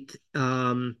VIII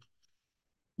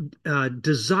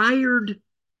desired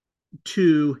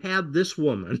to have this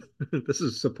woman, this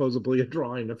is supposedly a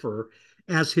drawing of her,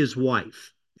 as his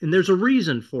wife. And there's a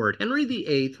reason for it. Henry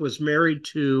VIII was married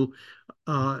to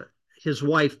his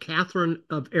wife, Catherine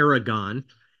of Aragon,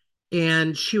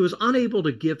 and she was unable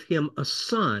to give him a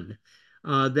son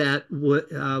that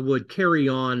would carry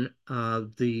on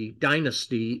the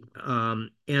dynasty.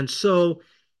 And so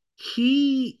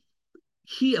he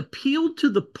appealed to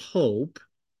the Pope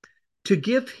to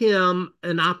give him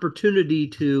an opportunity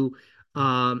to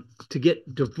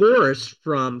get divorced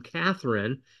from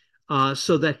Catherine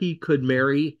so that he could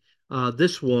marry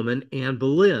this woman, Anne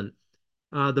Boleyn.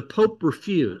 The Pope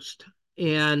refused.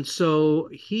 And so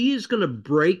he is going to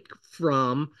break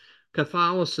from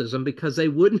Catholicism because they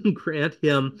wouldn't grant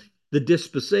him the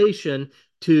dispensation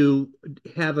to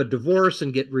have a divorce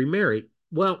and get remarried.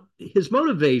 Well, his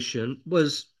motivation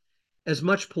was as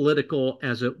much political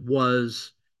as it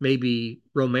was maybe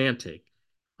romantic.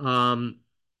 Um,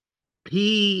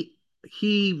 he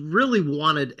really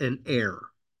wanted an heir.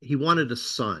 He wanted a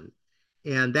son,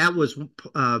 and that was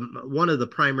one of the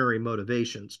primary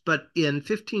motivations. But in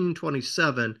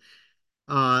 1527,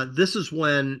 this is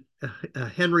when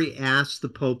Henry asked the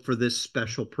Pope for this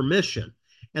special permission,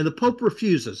 and the Pope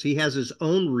refuses. He has his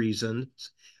own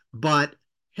reasons, but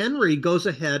Henry goes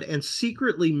ahead and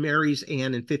secretly marries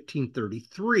Anne in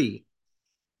 1533.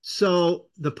 So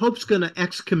the Pope's going to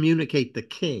excommunicate the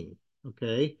king.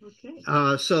 Okay.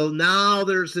 So now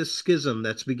there's this schism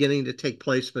that's beginning to take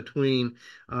place between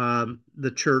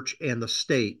the church and the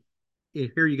state.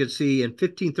 Here you can see in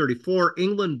 1534,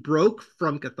 England broke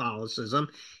from Catholicism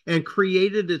and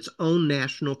created its own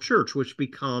national church, which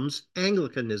becomes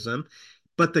Anglicanism.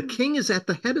 But the king is at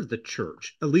the head of the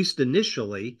church, at least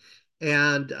initially.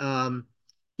 And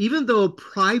even though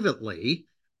privately,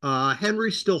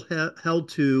 Henry still held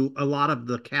to a lot of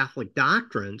the Catholic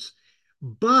doctrines,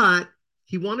 but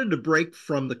he wanted to break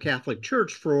from the Catholic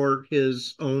Church for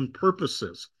his own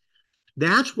purposes.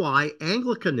 That's why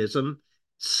Anglicanism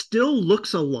still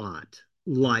looks a lot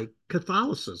like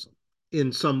Catholicism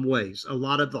in some ways. A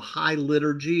lot of the high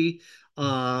liturgy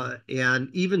and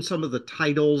even some of the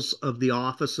titles of the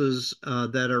offices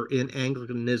that are in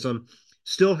Anglicanism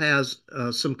still has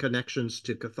some connections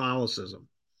to Catholicism.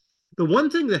 The one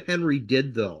thing that Henry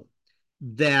did, though,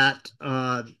 that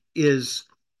is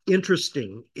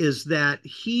interesting is that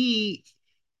he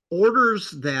orders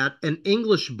that an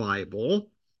English Bible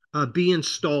be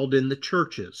installed in the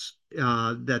churches,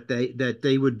 that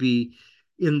they would be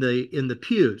in the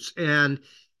pews, and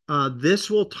this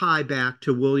will tie back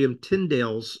to William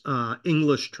Tyndale's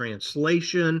English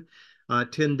translation.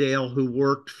 Tyndale, who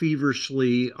worked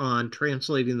feverishly on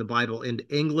translating the Bible into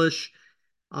English.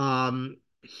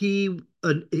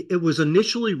 It was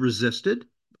initially resisted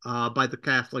by the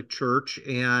Catholic Church,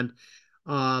 and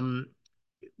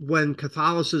when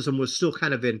Catholicism was still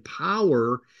kind of in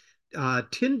power,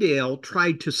 Tyndale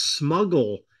tried to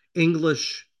smuggle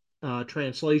English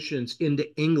translations into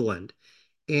England,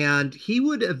 and he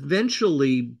would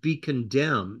eventually be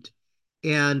condemned,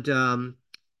 and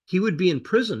he would be in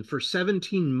prison for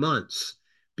 17 months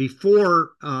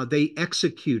before they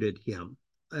executed him.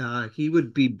 He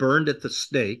would be burned at the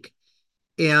stake,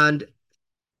 and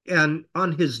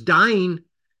on his dying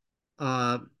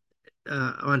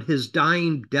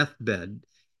deathbed,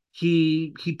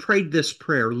 he prayed this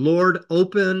prayer: Lord,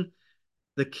 open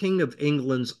the King of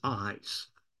England's eyes.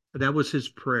 That was his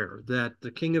prayer, that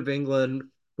the King of England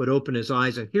would open his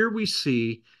eyes. And here we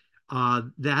see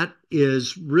that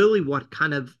is really what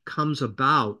kind of comes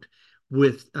about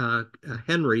with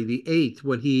Henry VIII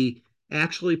when he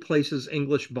actually places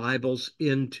English Bibles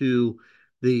into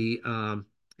the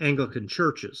Anglican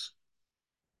churches.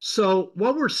 So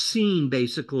what we're seeing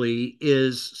basically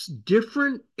is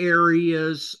different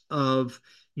areas of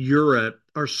Europe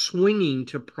are swinging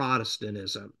to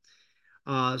Protestantism.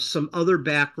 Some other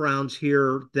backgrounds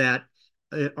here that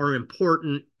are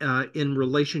important in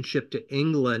relationship to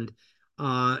England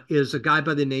is a guy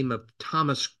by the name of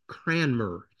Thomas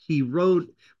Cranmer. He wrote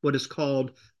what is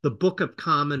called the Book of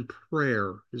Common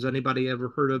Prayer. Has anybody ever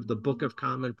heard of the Book of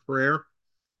Common Prayer?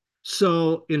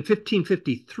 So in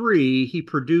 1553, he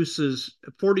produces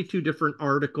 42 different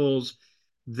articles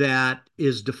that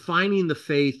is defining the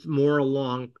faith more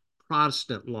along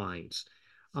Protestant lines.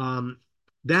 Um,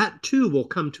 that too will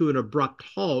come to an abrupt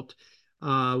halt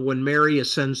when Mary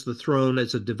ascends the throne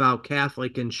as a devout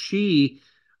Catholic, and she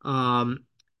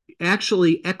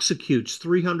actually executes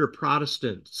 300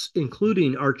 Protestants,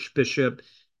 including Archbishop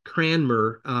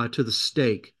Cranmer, to the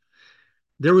stake.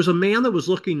 There was a man that was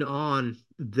looking on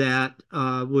that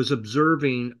was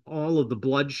observing all of the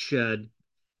bloodshed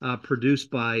produced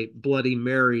by Bloody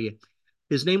Mary.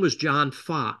 His name was John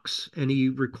Fox, and he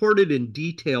recorded in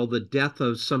detail the death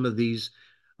of some of these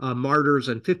martyrs.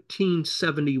 In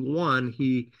 1571,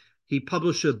 he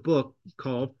published a book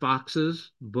called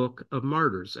Fox's Book of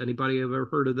Martyrs. Anybody ever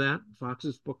heard of that?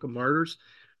 Fox's Book of Martyrs.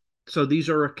 So these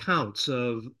are accounts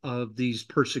of these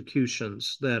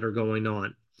persecutions that are going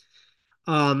on.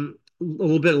 A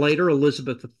little bit later,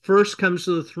 Elizabeth I comes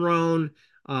to the throne,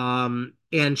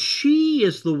 and she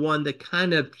is the one that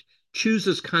kind of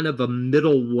chooses kind of a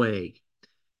middle way,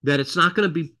 that it's not going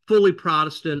to be fully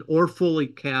Protestant or fully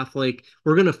Catholic.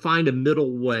 We're going to find a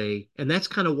middle way, and that's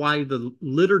kind of why the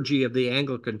liturgy of the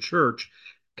Anglican Church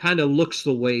kind of looks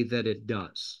the way that it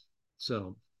does.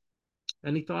 So,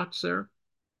 any thoughts there?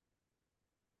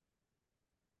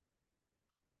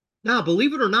 Now,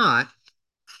 believe it or not,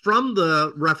 from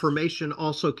the Reformation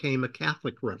also came a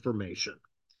Catholic Reformation.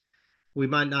 We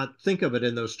might not think of it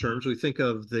in those terms. We think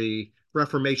of the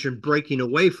Reformation breaking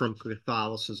away from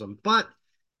Catholicism, but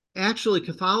actually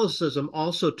Catholicism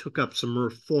also took up some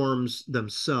reforms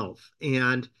themselves.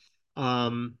 And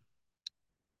one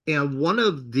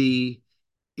of the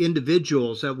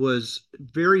individuals that was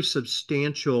very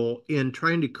substantial in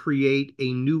trying to create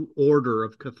a new order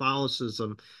of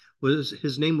Catholicism was,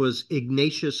 his name was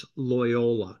Ignatius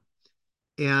Loyola.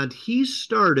 And he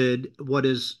started what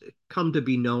has come to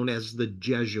be known as the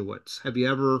Jesuits. Have you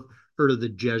ever heard of the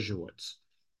Jesuits?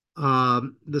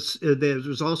 This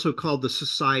was also called the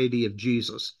Society of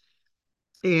Jesus.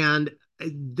 And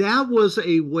that was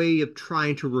a way of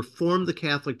trying to reform the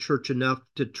Catholic Church enough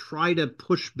to try to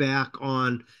push back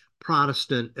on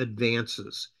Protestant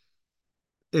advances.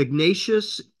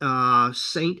 Ignatius,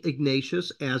 Saint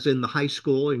Ignatius, as in the high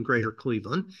school in Greater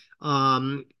Cleveland,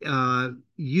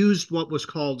 used what was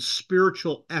called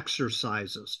spiritual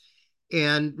exercises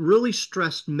and really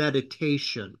stressed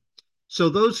meditation. So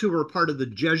those who were part of the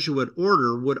Jesuit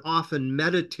order would often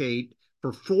meditate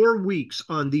for 4 weeks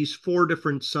on these 4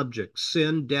 different subjects: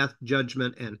 sin, death,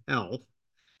 judgment, and hell.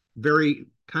 Very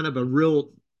kind of a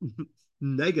real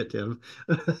negative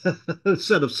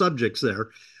set of subjects there.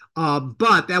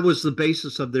 But that was the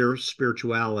basis of their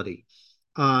spirituality.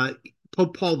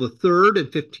 Pope Paul III in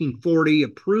 1540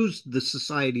 approves the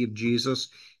Society of Jesus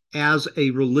as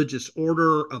a religious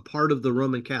order, a part of the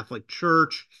Roman Catholic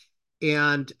Church.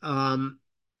 And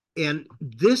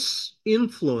this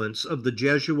influence of the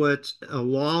Jesuits,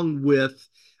 along with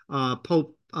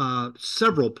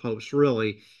several popes,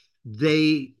 really,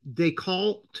 they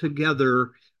call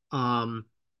together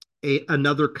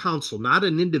another council, not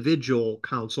an individual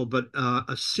council, but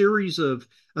a series of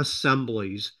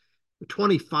assemblies,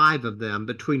 25 of them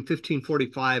between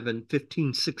 1545 and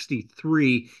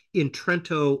 1563 in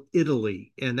Trento,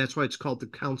 Italy. And that's why it's called the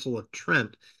Council of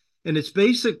Trent. And its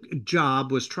basic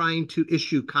job was trying to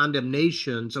issue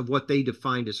condemnations of what they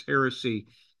defined as heresy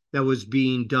that was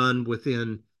being done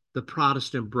within the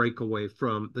Protestant breakaway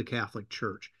from the Catholic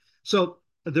Church. So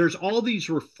there's all these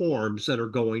reforms that are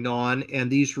going on, and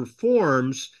these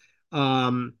reforms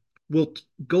will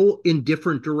go in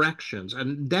different directions.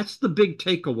 And that's the big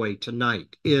takeaway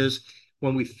tonight, is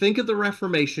when we think of the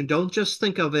Reformation, don't just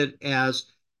think of it as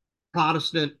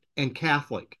Protestant and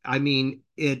Catholic. I mean,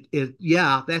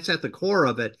 yeah, that's at the core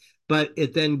of it, but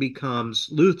it then becomes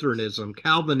Lutheranism,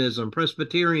 Calvinism,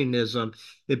 Presbyterianism.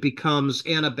 It becomes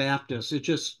Anabaptist.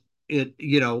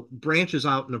 It branches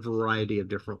out in a variety of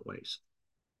different ways.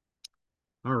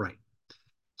 All right.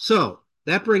 So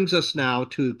that brings us now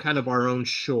to kind of our own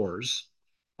shores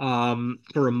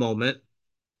for a moment.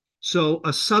 So a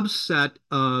subset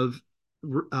of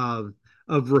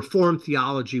Reformed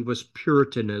theology was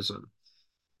Puritanism.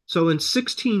 So in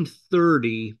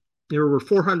 1630, there were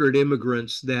 400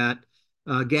 immigrants that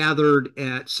gathered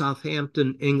at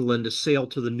Southampton, England, to sail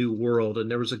to the New World. And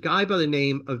there was a guy by the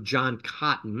name of John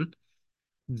Cotton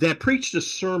that preached a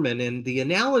sermon, and the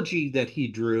analogy that he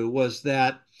drew was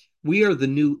that we are the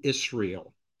new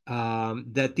Israel,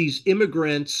 that these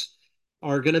immigrants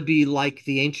are going to be like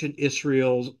the ancient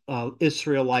Israelites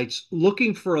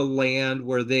looking for a land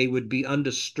where they would be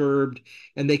undisturbed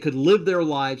and they could live their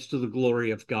lives to the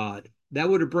glory of God. That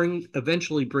would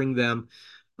eventually bring them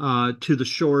to the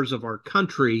shores of our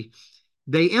country.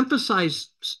 They emphasize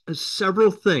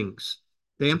several things.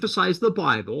 They emphasize the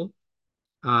Bible.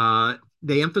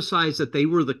 They emphasized that they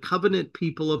were the covenant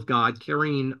people of God,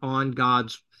 carrying on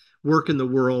God's work in the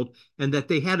world, and that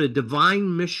they had a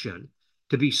divine mission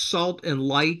to be salt and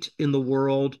light in the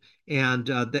world, and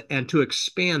to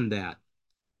expand that.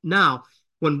 Now,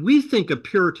 when we think of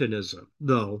Puritanism,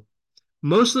 though,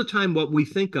 most of the time what we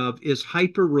think of is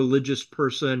hyper-religious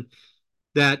person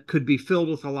that could be filled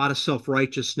with a lot of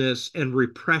self-righteousness and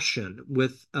repression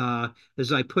with,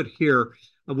 as I put here,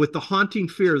 with the haunting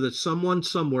fear that someone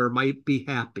somewhere might be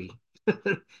happy.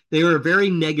 They were a very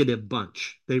negative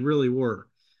bunch. They really were.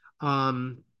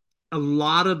 A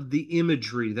lot of the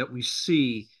imagery that we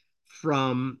see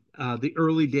from the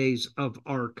early days of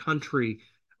our country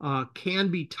can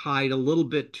be tied a little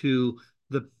bit to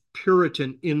the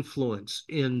Puritan influence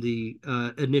in the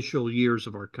initial years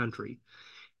of our country.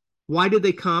 Why did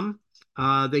they come?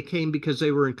 They came because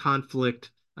they were in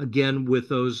conflict again with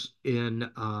those in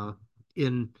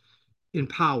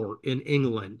power in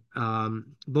England. The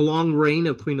long reign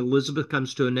of Queen Elizabeth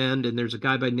comes to an end, and there's a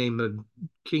guy by the name of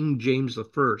King James I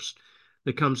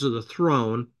that comes to the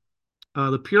throne.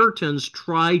 The Puritans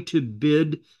tried to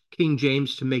bid King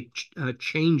James to make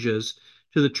changes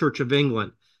to the Church of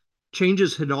England.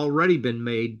 Changes had already been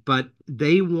made, but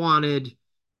they wanted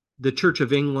the Church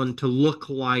of England to look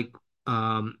like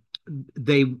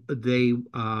they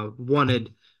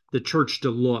wanted the church to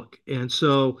look, and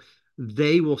so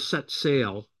they will set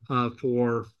sail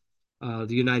for the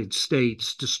United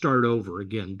States to start over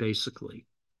again, basically.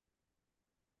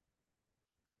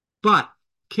 But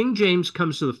King James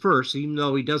comes to the first, even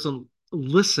though he doesn't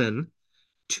listen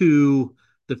to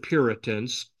the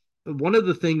Puritans. One of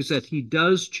the things that he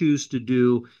does choose to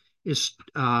do is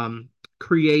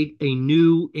create a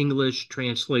new English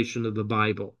translation of the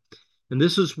Bible. And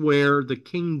this is where the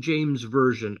King James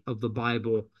Version of the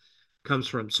Bible comes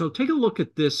from. So take a look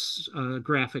at this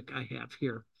graphic I have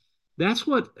here. That's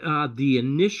what the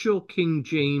initial King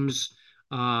James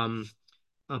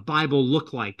Bible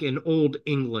looked like in Old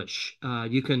English.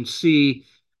 You can see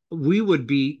we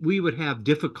would have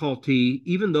difficulty,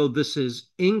 even though this is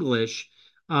English,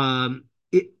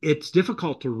 it's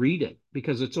difficult to read it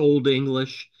because it's Old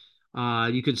English.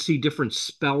 You can see different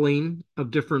spelling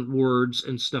of different words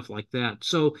and stuff like that.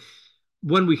 So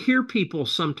when we hear people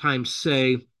sometimes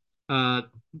say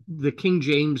the King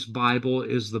James Bible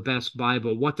is the best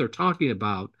Bible, what they're talking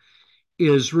about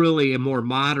is really a more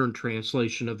modern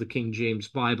translation of the King James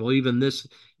Bible. Even this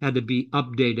had to be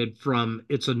updated from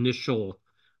its initial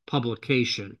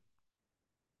publication.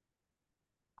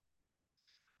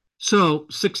 So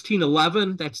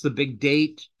 1611, that's the big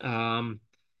date.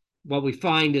 What we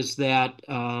find is that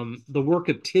the work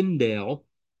of Tyndale,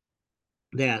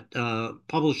 that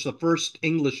published the first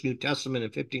English New Testament in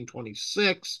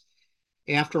 1526,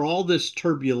 after all this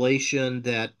turbulation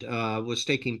that was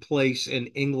taking place in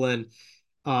England,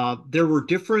 there were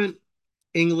different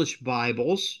English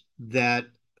Bibles that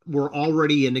were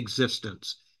already in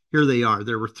existence. Here they are.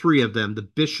 There were three of them: the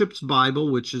Bishop's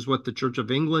Bible, which is what the Church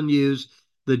of England used;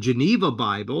 the Geneva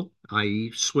Bible,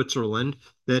 i.e. Switzerland,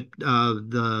 that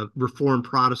the Reformed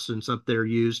Protestants up there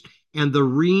used; and the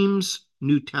Reims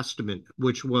New Testament,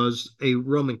 which was a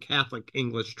Roman Catholic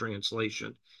English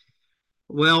translation.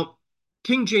 Well,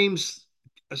 King James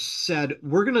said,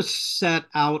 we're going to set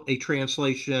out a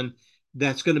translation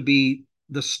that's going to be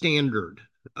the standard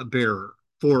bearer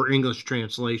for English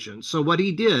translation. So what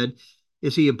he did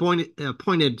is he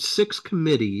appointed 6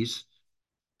 committees,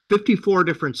 54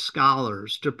 different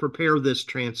scholars to prepare this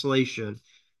translation.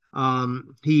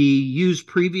 He used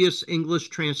previous English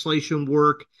translation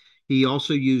work. He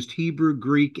also used Hebrew,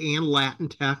 Greek, and Latin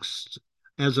texts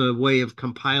as a way of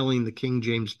compiling the King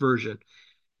James Version.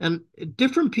 And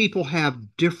different people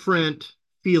have different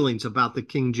feelings about the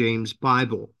King James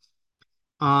Bible.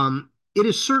 It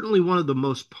is certainly one of the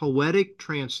most poetic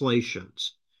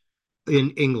translations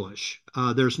in English.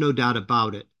 There's no doubt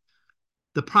about it.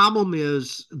 The problem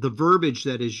is the verbiage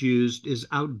that is used is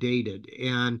outdated,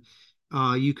 and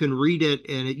you can read it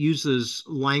and it uses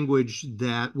language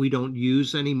that we don't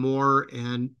use anymore,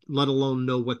 and let alone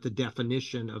know what the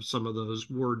definition of some of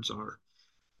those words are.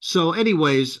 So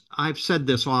anyways, I've said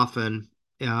this often,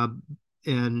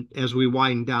 and as we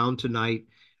wind down tonight,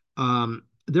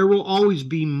 there will always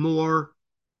be more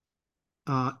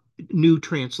new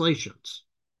translations.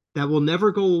 That will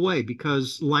never go away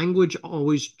because language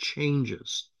always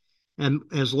changes. And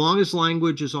as long as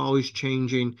language is always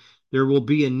changing, there will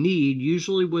be a need,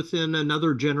 usually within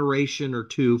another generation or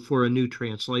two, for a new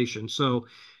translation. So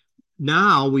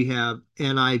now we have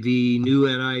NIV, New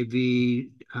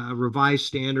NIV, Revised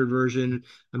Standard Version,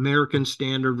 American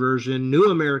Standard Version,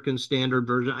 New American Standard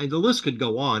Version. The list could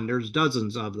go on. There's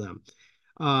dozens of them.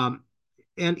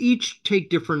 And each take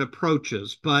different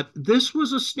approaches, but this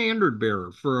was a standard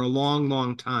bearer for a long,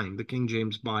 long time, the King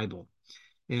James Bible.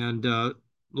 And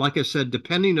like I said,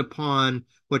 depending upon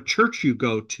what church you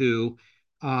go to,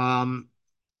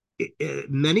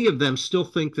 many of them still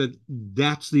think that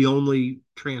that's the only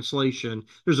translation.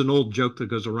 There's an old joke that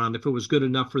goes around: if it was good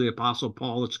enough for the Apostle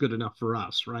Paul, it's good enough for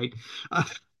us, right?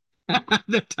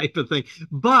 That type of thing.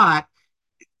 But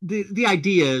the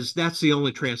idea is that's the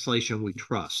only translation we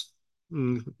trust.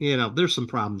 There's some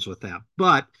problems with that.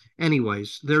 But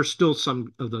anyways, there's still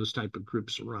some of those type of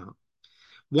groups around.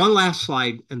 One last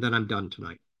slide, and then I'm done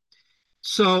tonight.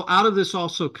 So out of this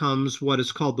also comes what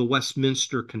is called the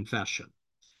Westminster Confession.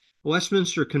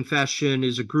 Westminster Confession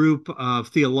is a group of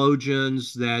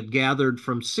theologians that gathered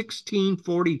from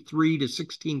 1643 to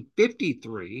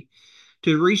 1653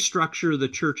 to restructure the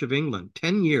Church of England,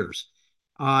 10 years.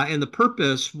 And the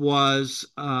purpose was,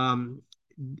 and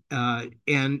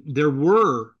there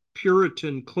were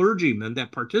Puritan clergymen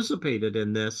that participated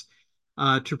in this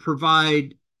to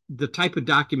provide the type of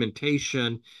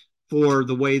documentation for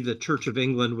the way the Church of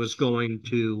England was going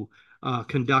to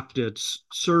conduct its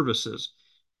services.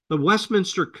 The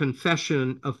Westminster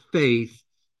Confession of Faith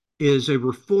is a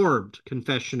reformed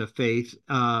confession of faith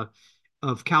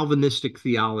of Calvinistic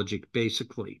theology,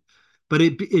 basically. But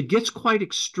it gets quite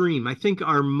extreme. I think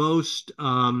our most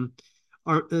some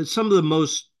of the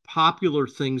most popular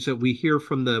things that we hear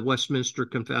from the Westminster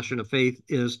Confession of Faith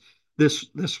is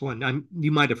this one.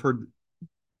 You might have heard: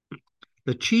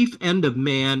 the chief end of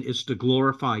man is to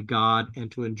glorify God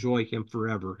and to enjoy him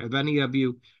forever. Have any of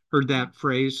you heard that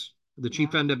phrase? The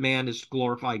chief end of man is to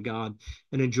glorify God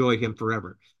and enjoy him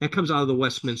forever. That comes out of the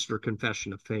Westminster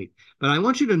Confession of Faith. But I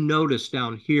want you to notice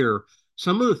down here,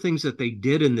 some of the things that they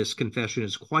did in this confession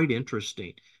is quite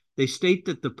interesting. They state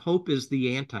that the Pope is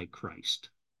the Antichrist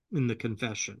in the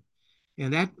confession.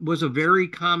 And that was a very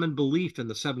common belief in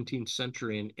the 17th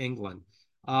century in England.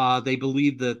 They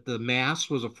believed that the Mass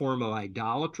was a form of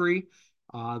idolatry.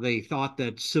 They thought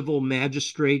that civil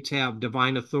magistrates have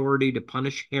divine authority to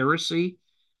punish heresy.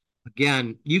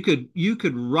 Again, you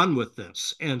could run with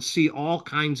this and see all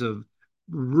kinds of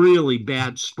really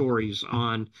bad stories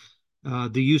on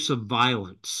the use of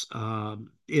violence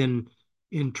in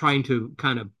trying to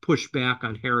kind of push back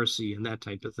on heresy and that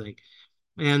type of thing.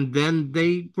 And then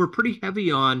they were pretty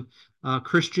heavy on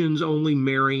Christians only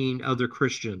marrying other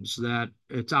Christians, that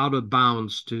it's out of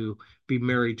bounds to be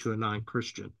married to a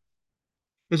non-Christian.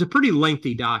 It's a pretty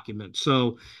lengthy document,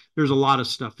 so there's a lot of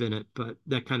stuff in it, but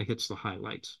that kind of hits the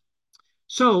highlights.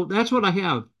 So that's what I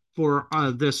have for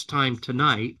this time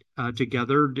tonight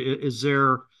together. Is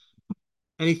there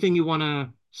anything you want to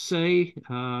say?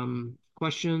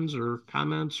 Questions or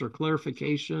comments or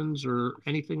clarifications or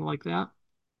anything like that?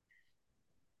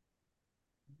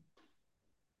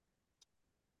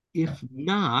 If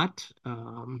not,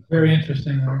 very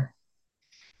interesting.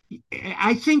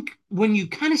 I think when you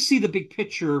kind of see the big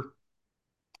picture,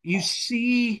 you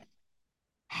see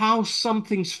how some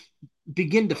things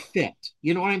begin to fit.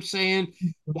 You know what I'm saying?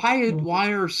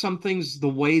 Why are some things the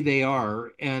way they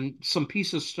are, and some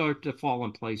pieces start to fall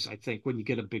in place, I think, when you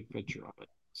get a big picture of it.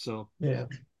 So yeah.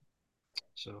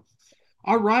 So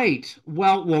all right.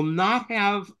 Well, we'll not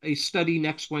have a study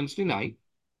next Wednesday night.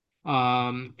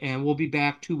 And we'll be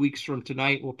back 2 weeks from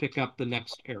tonight. We'll pick up the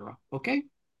next era. Okay?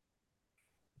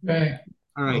 Okay.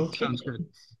 All right. Okay. Sounds good.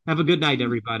 Have a good night,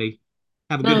 everybody.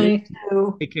 Have a good Bye.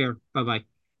 day. Take care. Bye-bye.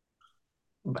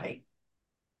 Bye.